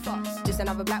 Just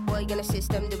another black boy in the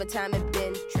system, do a time and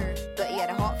bin. But he had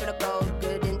a heart for the gold,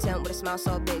 good intent with a smile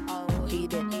so big. He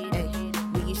did, hey.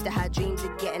 We used to have dreams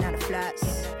of getting out of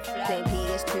flats. Playing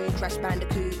PS2, Crash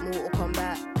Bandicoot, Mortal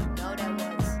Kombat.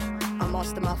 I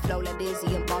master my flow like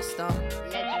Dizzy and Buster.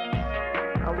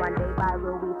 And one day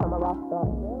viral, we from a roster.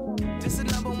 This is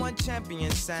 #1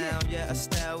 champion sound. Yeah,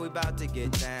 Estelle, we about to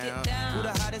get down. Who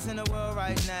the hottest in the world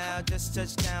right now? Just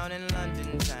touched down in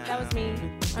London town. That was me.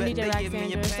 I'm DJ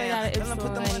Roxandra, straight out of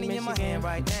Ypsilanti, Michigan.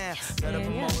 Right now.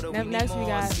 Next we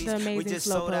got the amazing We just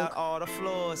sold out all the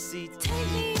floor seats.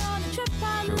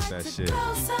 Killed that shit.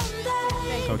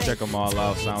 Go check them all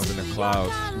out. Sounds in the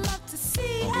Clouds.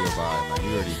 Don't be a vibe, man. You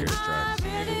already hear the tracks.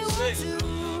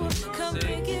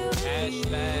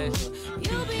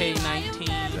 #2K19.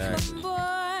 Exactly.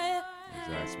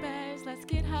 Let's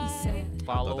get high.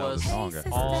 Follow us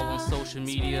all on social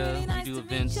media. We do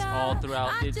events all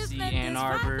throughout Ypsi, Ann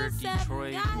Arbor,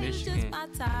 Detroit, Michigan.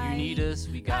 You need us,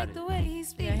 we got it.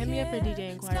 Yeah, hit me up for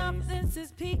DJ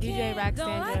inquiries. DJ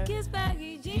Roxandra.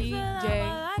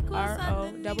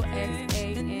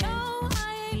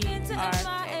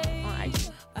 DJROSSANDRA on IG.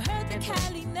 I heard the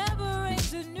Cali never rains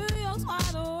to New York's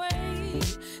wide awake.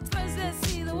 First let's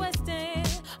see the West End.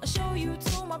 I'll show you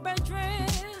to my bedroom.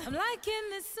 I'm liking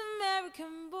this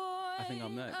American boy. I think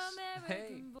I'm next.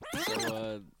 Hey.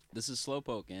 So this is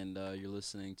Slowpoke, and you're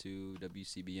listening to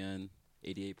WCBN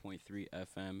 88.3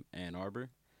 FM Ann Arbor.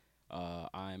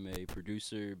 I'm a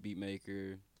producer, beat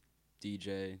maker,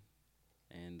 DJ,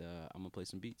 and I'm gonna play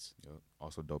some beats. Yo,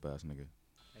 also dope ass nigga.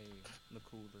 Hey, the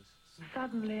coolest.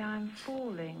 Suddenly I'm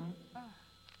falling.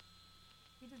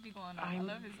 He just be going on. I'm I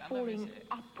love his falling shit.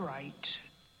 upright.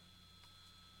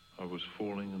 I was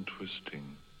falling and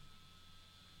twisting.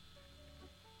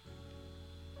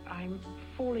 I'm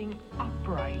falling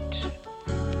upright.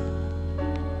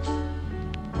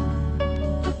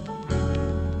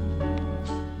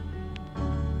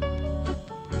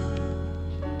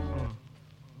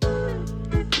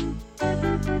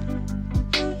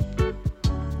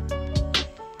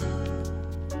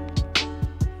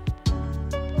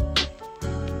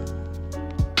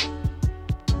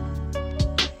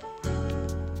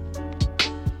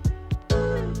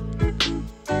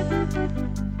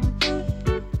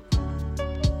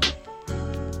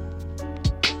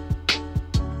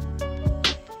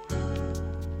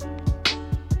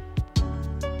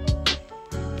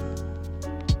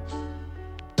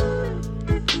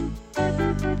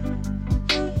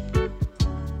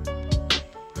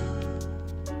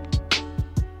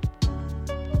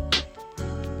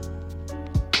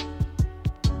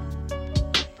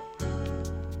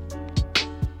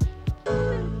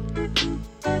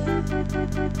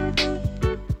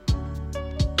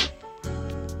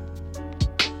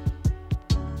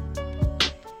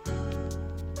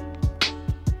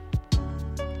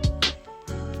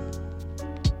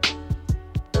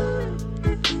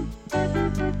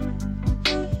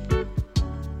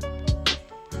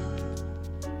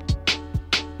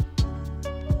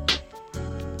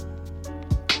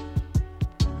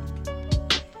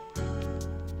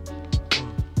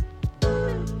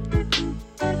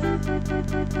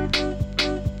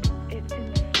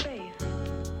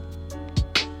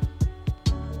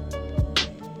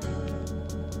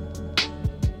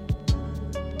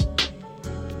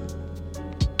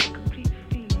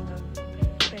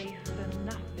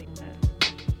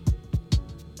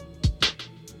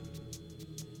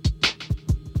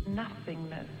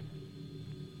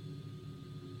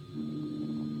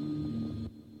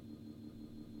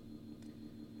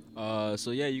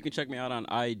 So yeah, you can check me out on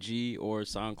IG or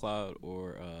SoundCloud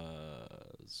or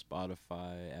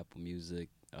Spotify, Apple Music.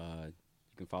 You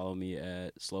can follow me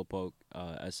at Slowpoke,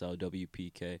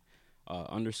 SLWPK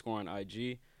 _ on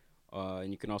IG.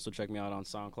 And you can also check me out on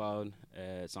SoundCloud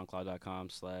at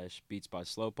soundcloud.com/Beats by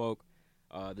Slowpoke.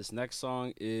 This next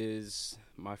song is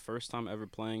my first time ever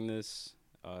playing this.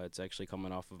 It's actually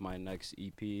coming off of my next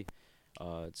EP.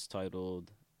 It's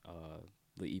titled,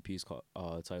 the EP is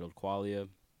titled Qualia.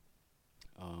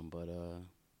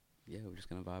 Yeah, we're just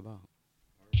gonna vibe out.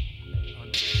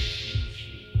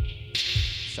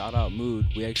 Shout out Mood.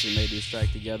 We actually made this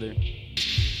track together.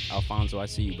 Alfonso, I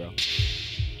see you, bro.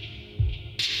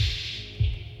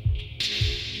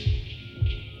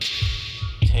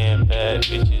 10 bad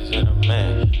bitches in a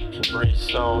match.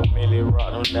 Wrist on, Millie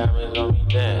rock, them diamonds on me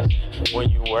dance. When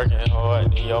you working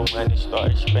hard, then your money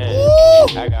start expanding.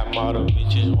 I got model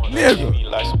bitches wanna give me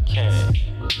like some cash.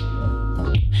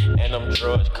 And them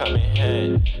drugs come in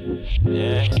handy.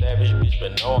 Yeah, savage bitch,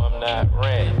 but no, I'm not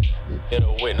randy. Hit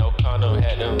her with no condom,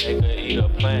 had to make her eat a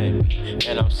plan.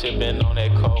 And I'm sipping on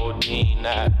that codeine,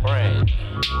 not brandy.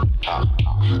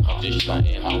 I'm just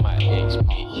stunting on my ex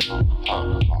bitch.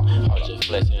 I'm just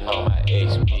flexing on my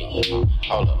ex bitch.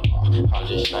 Hold up, I'm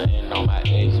just stunting on my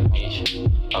ex bitch.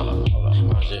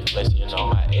 I'm just flexing on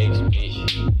my ex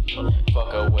bitch.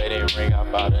 Fuck a wedding ring, I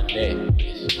bought a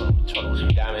necklace.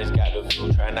 Diamonds got the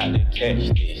flu, try not to catch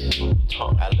this.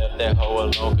 I left that hoe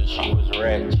alone cause she was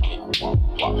ratchet.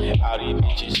 All these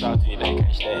bitches salty, they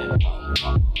can't stand me.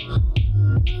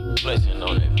 Flexing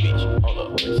on that bitch, hold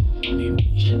up, flexing on that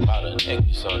bitch. Bought a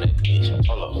necklace on that bitch,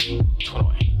 hold up.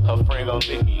 Her friend gon'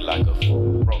 lick me like a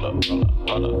fool. Roll up, roll up,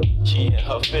 roll up. She and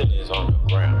her feelings on the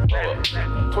ground. Roll up.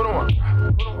 21.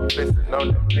 Flexing on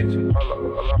that bitch, hold up,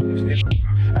 hold up.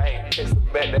 I ain't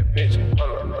texting back that bitch,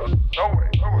 hold up. No way,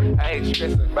 no way. I ain't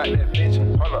stressing about that bitch,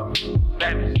 hold up.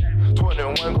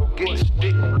 21 go get the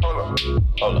stick, hold up.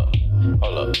 Hold up,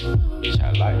 hold up. Bitch,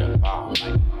 I like the ball.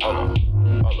 Hold up,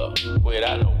 hold up.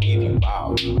 Without no give you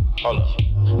ball. Hold up.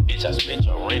 Bitch, I spent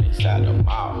your rent inside the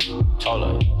mall. Told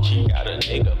her she got a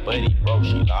nigga, but he broke,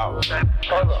 she lost.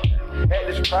 Hold up, at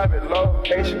this private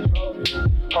location.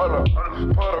 Hold up,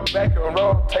 put her back in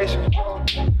rotation.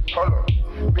 Hold up,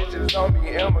 bitches on me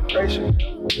immigration.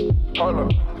 Hold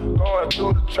up, going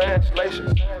through the translation.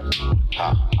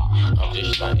 I'm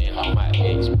just stunting on my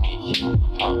ex bitch.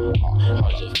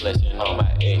 I'm just flexing on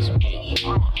my ex bitch.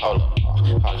 Hold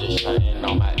up, I'm just stunting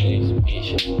on my ex bitch.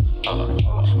 I'm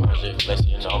just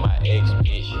flexing on my ex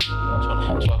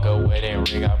bitch. Fuck a wedding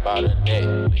ring, I bought a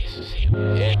necklace.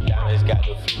 And diamonds got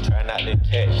the flu, try not to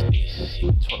catch this.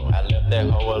 I left that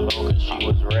hoe alone cause she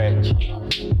was ratchet.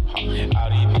 All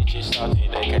these bitches salty,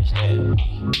 they can't stand me.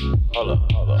 Hold up,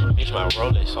 bitch, my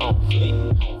Rolex on fleek.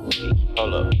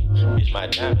 Hold up, bitch, my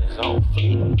diamonds on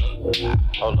fleek.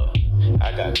 Hold up,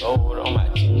 I got gold on my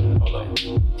teeth.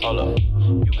 Hold up,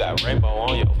 you got rainbow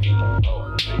on your feet.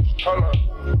 Hold up,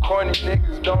 corny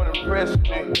niggas don't impress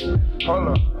me. Hold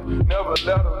up, never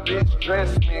let a bitch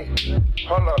dress me.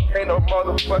 Hold up, ain't no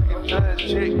motherfucking judge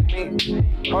check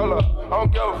me. Hold up, I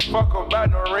don't give a fuck about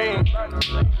no ring.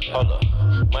 Hold up,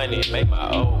 money make my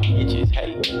old bitches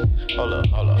hate. Hold up,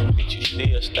 bitch, you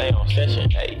still stay on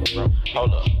session 8.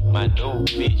 Hold up, my new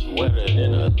bitch wetter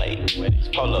than a lake.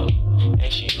 Hold up,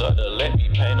 and she love to let me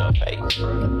paint her face.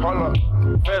 Hold up,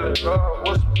 fell in love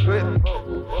with some good.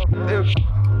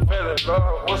 Fell in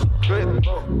love with some good.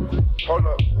 Hold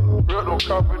up, real no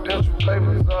confidential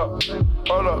papers up.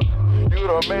 Hold up, you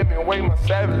done made me wake my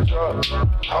savage up.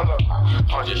 Hold up,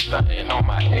 I'm just stunting on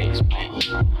my ex bitch.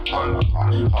 Hold up,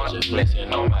 I'm just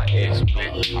flexing on my ex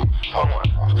bitch. Hold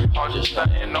up, I'm just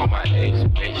stunting on my ex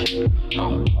bitch.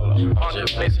 I'm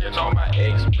just flexing on my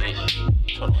ex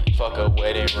bitch. Fuck a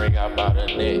wedding ring, I bought a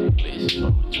necklace.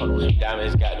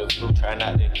 Diamonds got the flu, try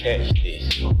not to catch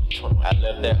this. I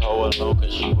left that hoe alone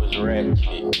cause she was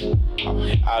ratchet.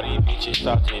 All these bitches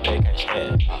salty, they can't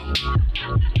stand me.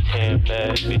 10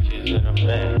 bad bitches in a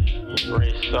match.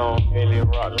 Wrist on, Millie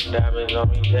rock, them diamonds on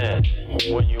me dance.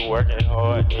 When you working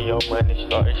hard, then your money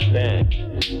start expanding.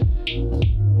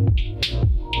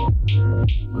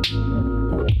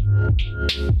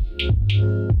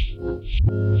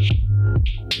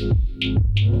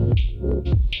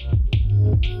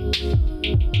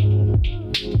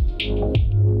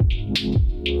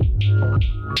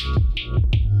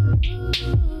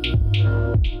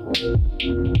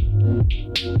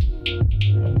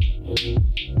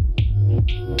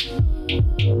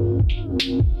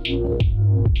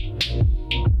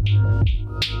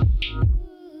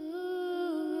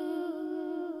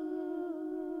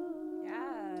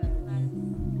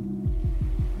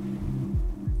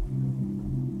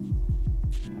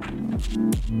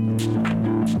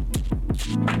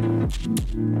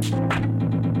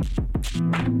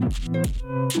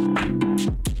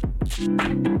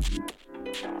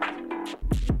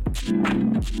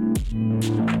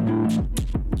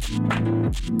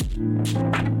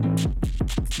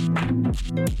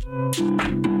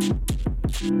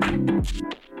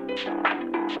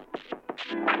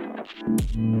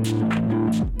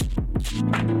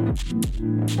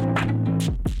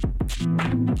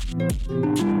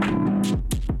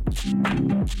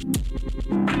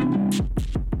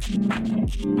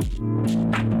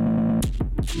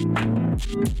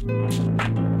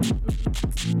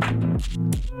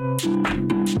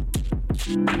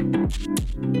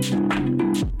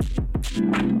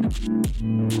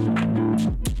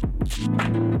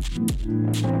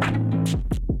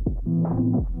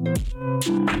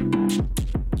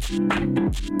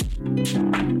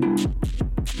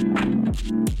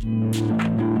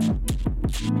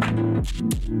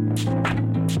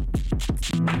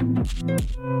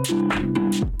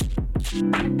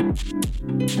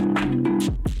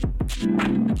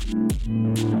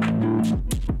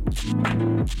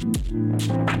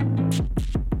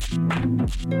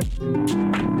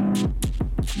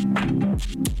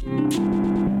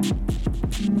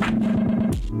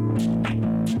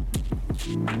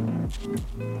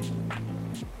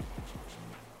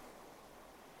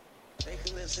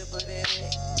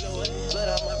 Blood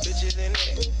out my bitches in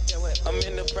it. I'm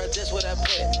in the projects with I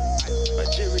pet. My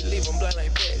jewelry leave them blind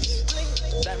like pets.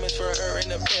 Diamonds for her in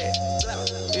the bed.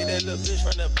 Beat that little bitch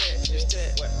from the back. Just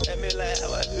that. Let me like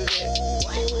how I do that.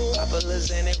 Pop a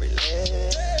Lizanne and relax.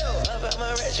 Love out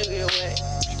my rats, you get wet.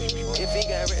 If he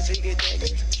got rats, he get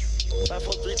next. 5,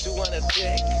 4, 3, 2, 1,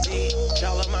 attack.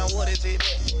 Y'all of my waters, hit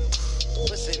that.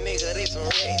 Pussy nigga, they some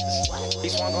rats. He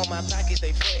swung on my pockets,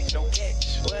 they flex, no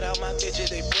catch. Without my bitches,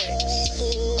 they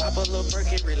flex. Pop a little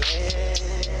perky, relax.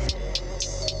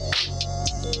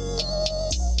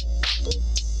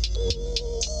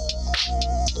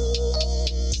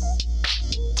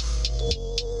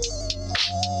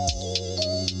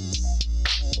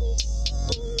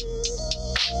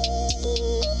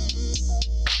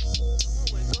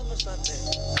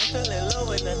 I'm feeling low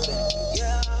with nothing.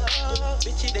 Yeah,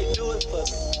 bitchy, they do it for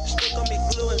me. Stick on me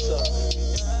glue and something.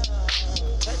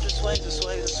 Petra sway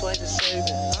the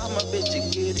saving. All my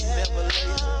bitches get it, never lazy.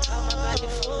 All my body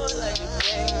full like a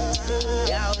game.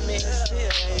 Y'all niggas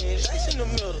still ain't. Dice in the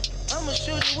middle. I'ma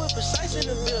shoot you with precise in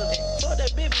the building. For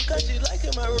that bitch because she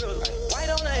liking my real.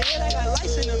 White on her head, I got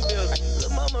lights in the building.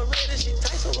 Lil' mama red and she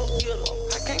tight, so gon' get her.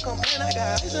 I can't complain, I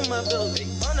got ice in my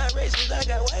building. I'm not racist, I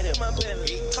got white in my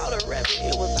belly. Call her rabbit,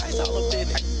 it was ice all up in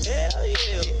it. Hell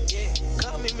yeah.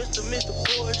 Call me Mr.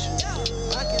 Porsche.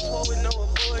 I can swore with no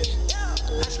abortion.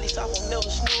 I sleep soft, I'm never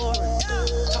snoring.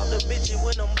 Talk to bitches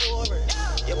when I'm boring.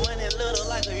 Your money little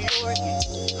like a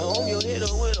Yorkie. I own your head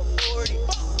up with a 40.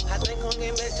 I think I'm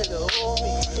getting back to the old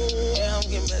me. Yeah, I'm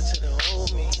getting back to the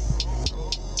old me.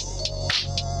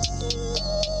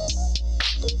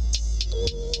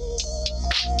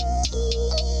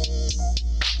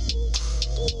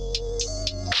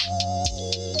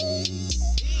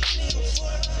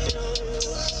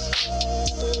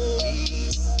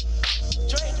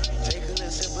 Take a little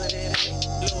sip of that.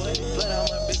 Blood out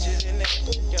my bitches in there.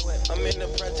 I'm in the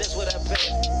projects with I pay.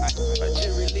 My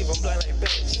jewelry leave them blind like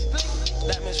bats.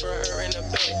 Diamonds for her in the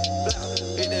back.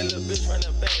 Hit that little bitch from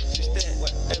the back. She stand.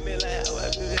 Let me like how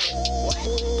I do that.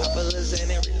 Pop a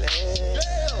Lizanne and relax.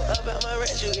 About my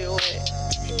rats, you get wet.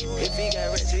 If he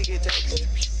got rats, he get taxed.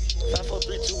 5, 4,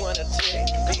 3, 2, 1, attack.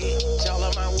 Y'all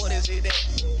on my waters, hit that.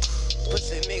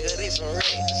 Pussy nigga, they some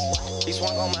rats. He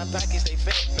swung on my pockets, they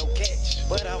fat, no catch.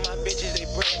 But all my bitches, they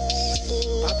brats.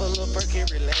 Pop a little perky,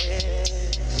 relax.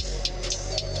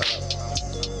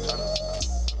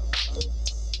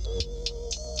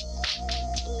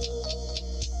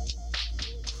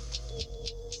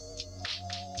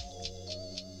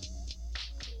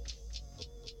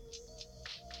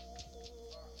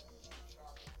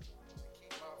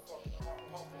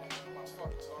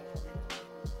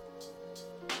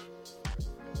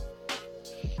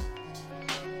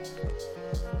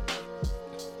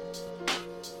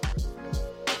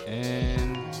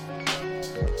 And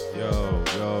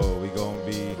yo, we gonna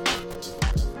be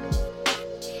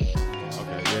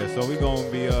so we gonna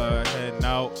be heading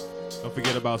out. Don't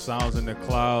forget about Sounds in the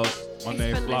Clouds. My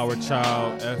name Flower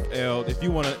Child FL. If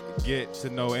you wanna get to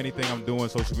know anything I'm doing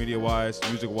social media wise,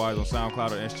 music wise on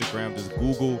SoundCloud or Instagram, just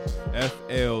Google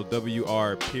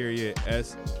FLWR period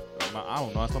S. I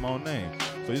don't know, that's my own name.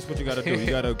 So this is what you gotta do. You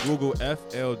gotta Google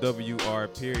FLWR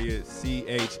period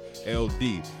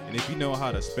CHLD. And if you know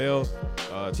how to spell,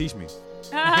 teach me.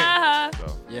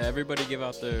 So. Yeah, everybody give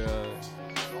out their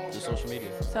social media.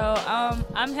 So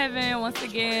I'm Heaven once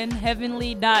again,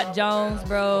 heavenly.jones,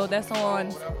 bro. That's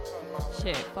on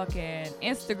fucking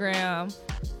Instagram.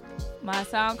 My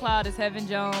SoundCloud is Heaven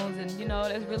Jones, and you know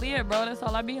that's really it, bro. That's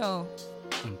all I be on.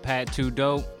 I'm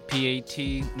Pat2Dope,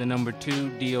 PAT, the number 2,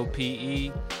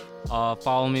 DOPE.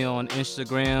 Follow me on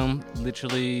Instagram.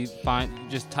 Literally,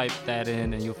 just type that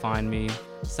in and you'll find me.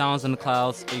 Sounds in the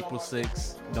Clouds, April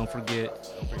 6th. Don't forget.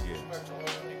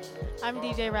 I'm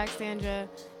DJ Roxandra,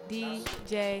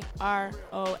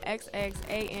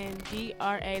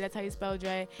 DJROXXANDRA. That's how you spell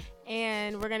Dre.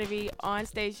 And we're going to be on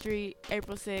State Street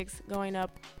April 6th, going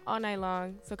up all night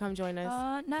long. So come join us.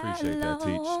 All night Appreciate that,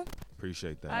 Teach. long.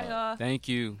 Appreciate that. Hi, Thank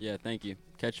you. Yeah, thank you.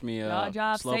 Catch me y'all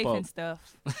drive safe and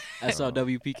stuff.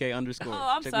 SLWPK underscore.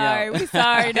 Oh, I'm Check sorry. me out. We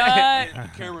sorry, dog.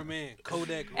 Cameraman,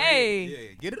 Kodak. Hey. Yeah,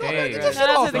 get it Hey. off. Get that Shout shit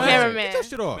out off, to the man. cameraman. Get that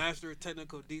shit off. Master of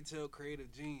technical detail,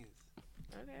 creative genius.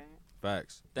 Okay.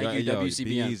 Facts. Thank you, Yo, WCBN.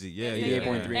 Be easy. Yeah, 88.3 yeah.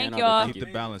 Thank Ann y'all. Arbor. Keep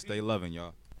the balance. Stay loving,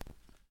 y'all.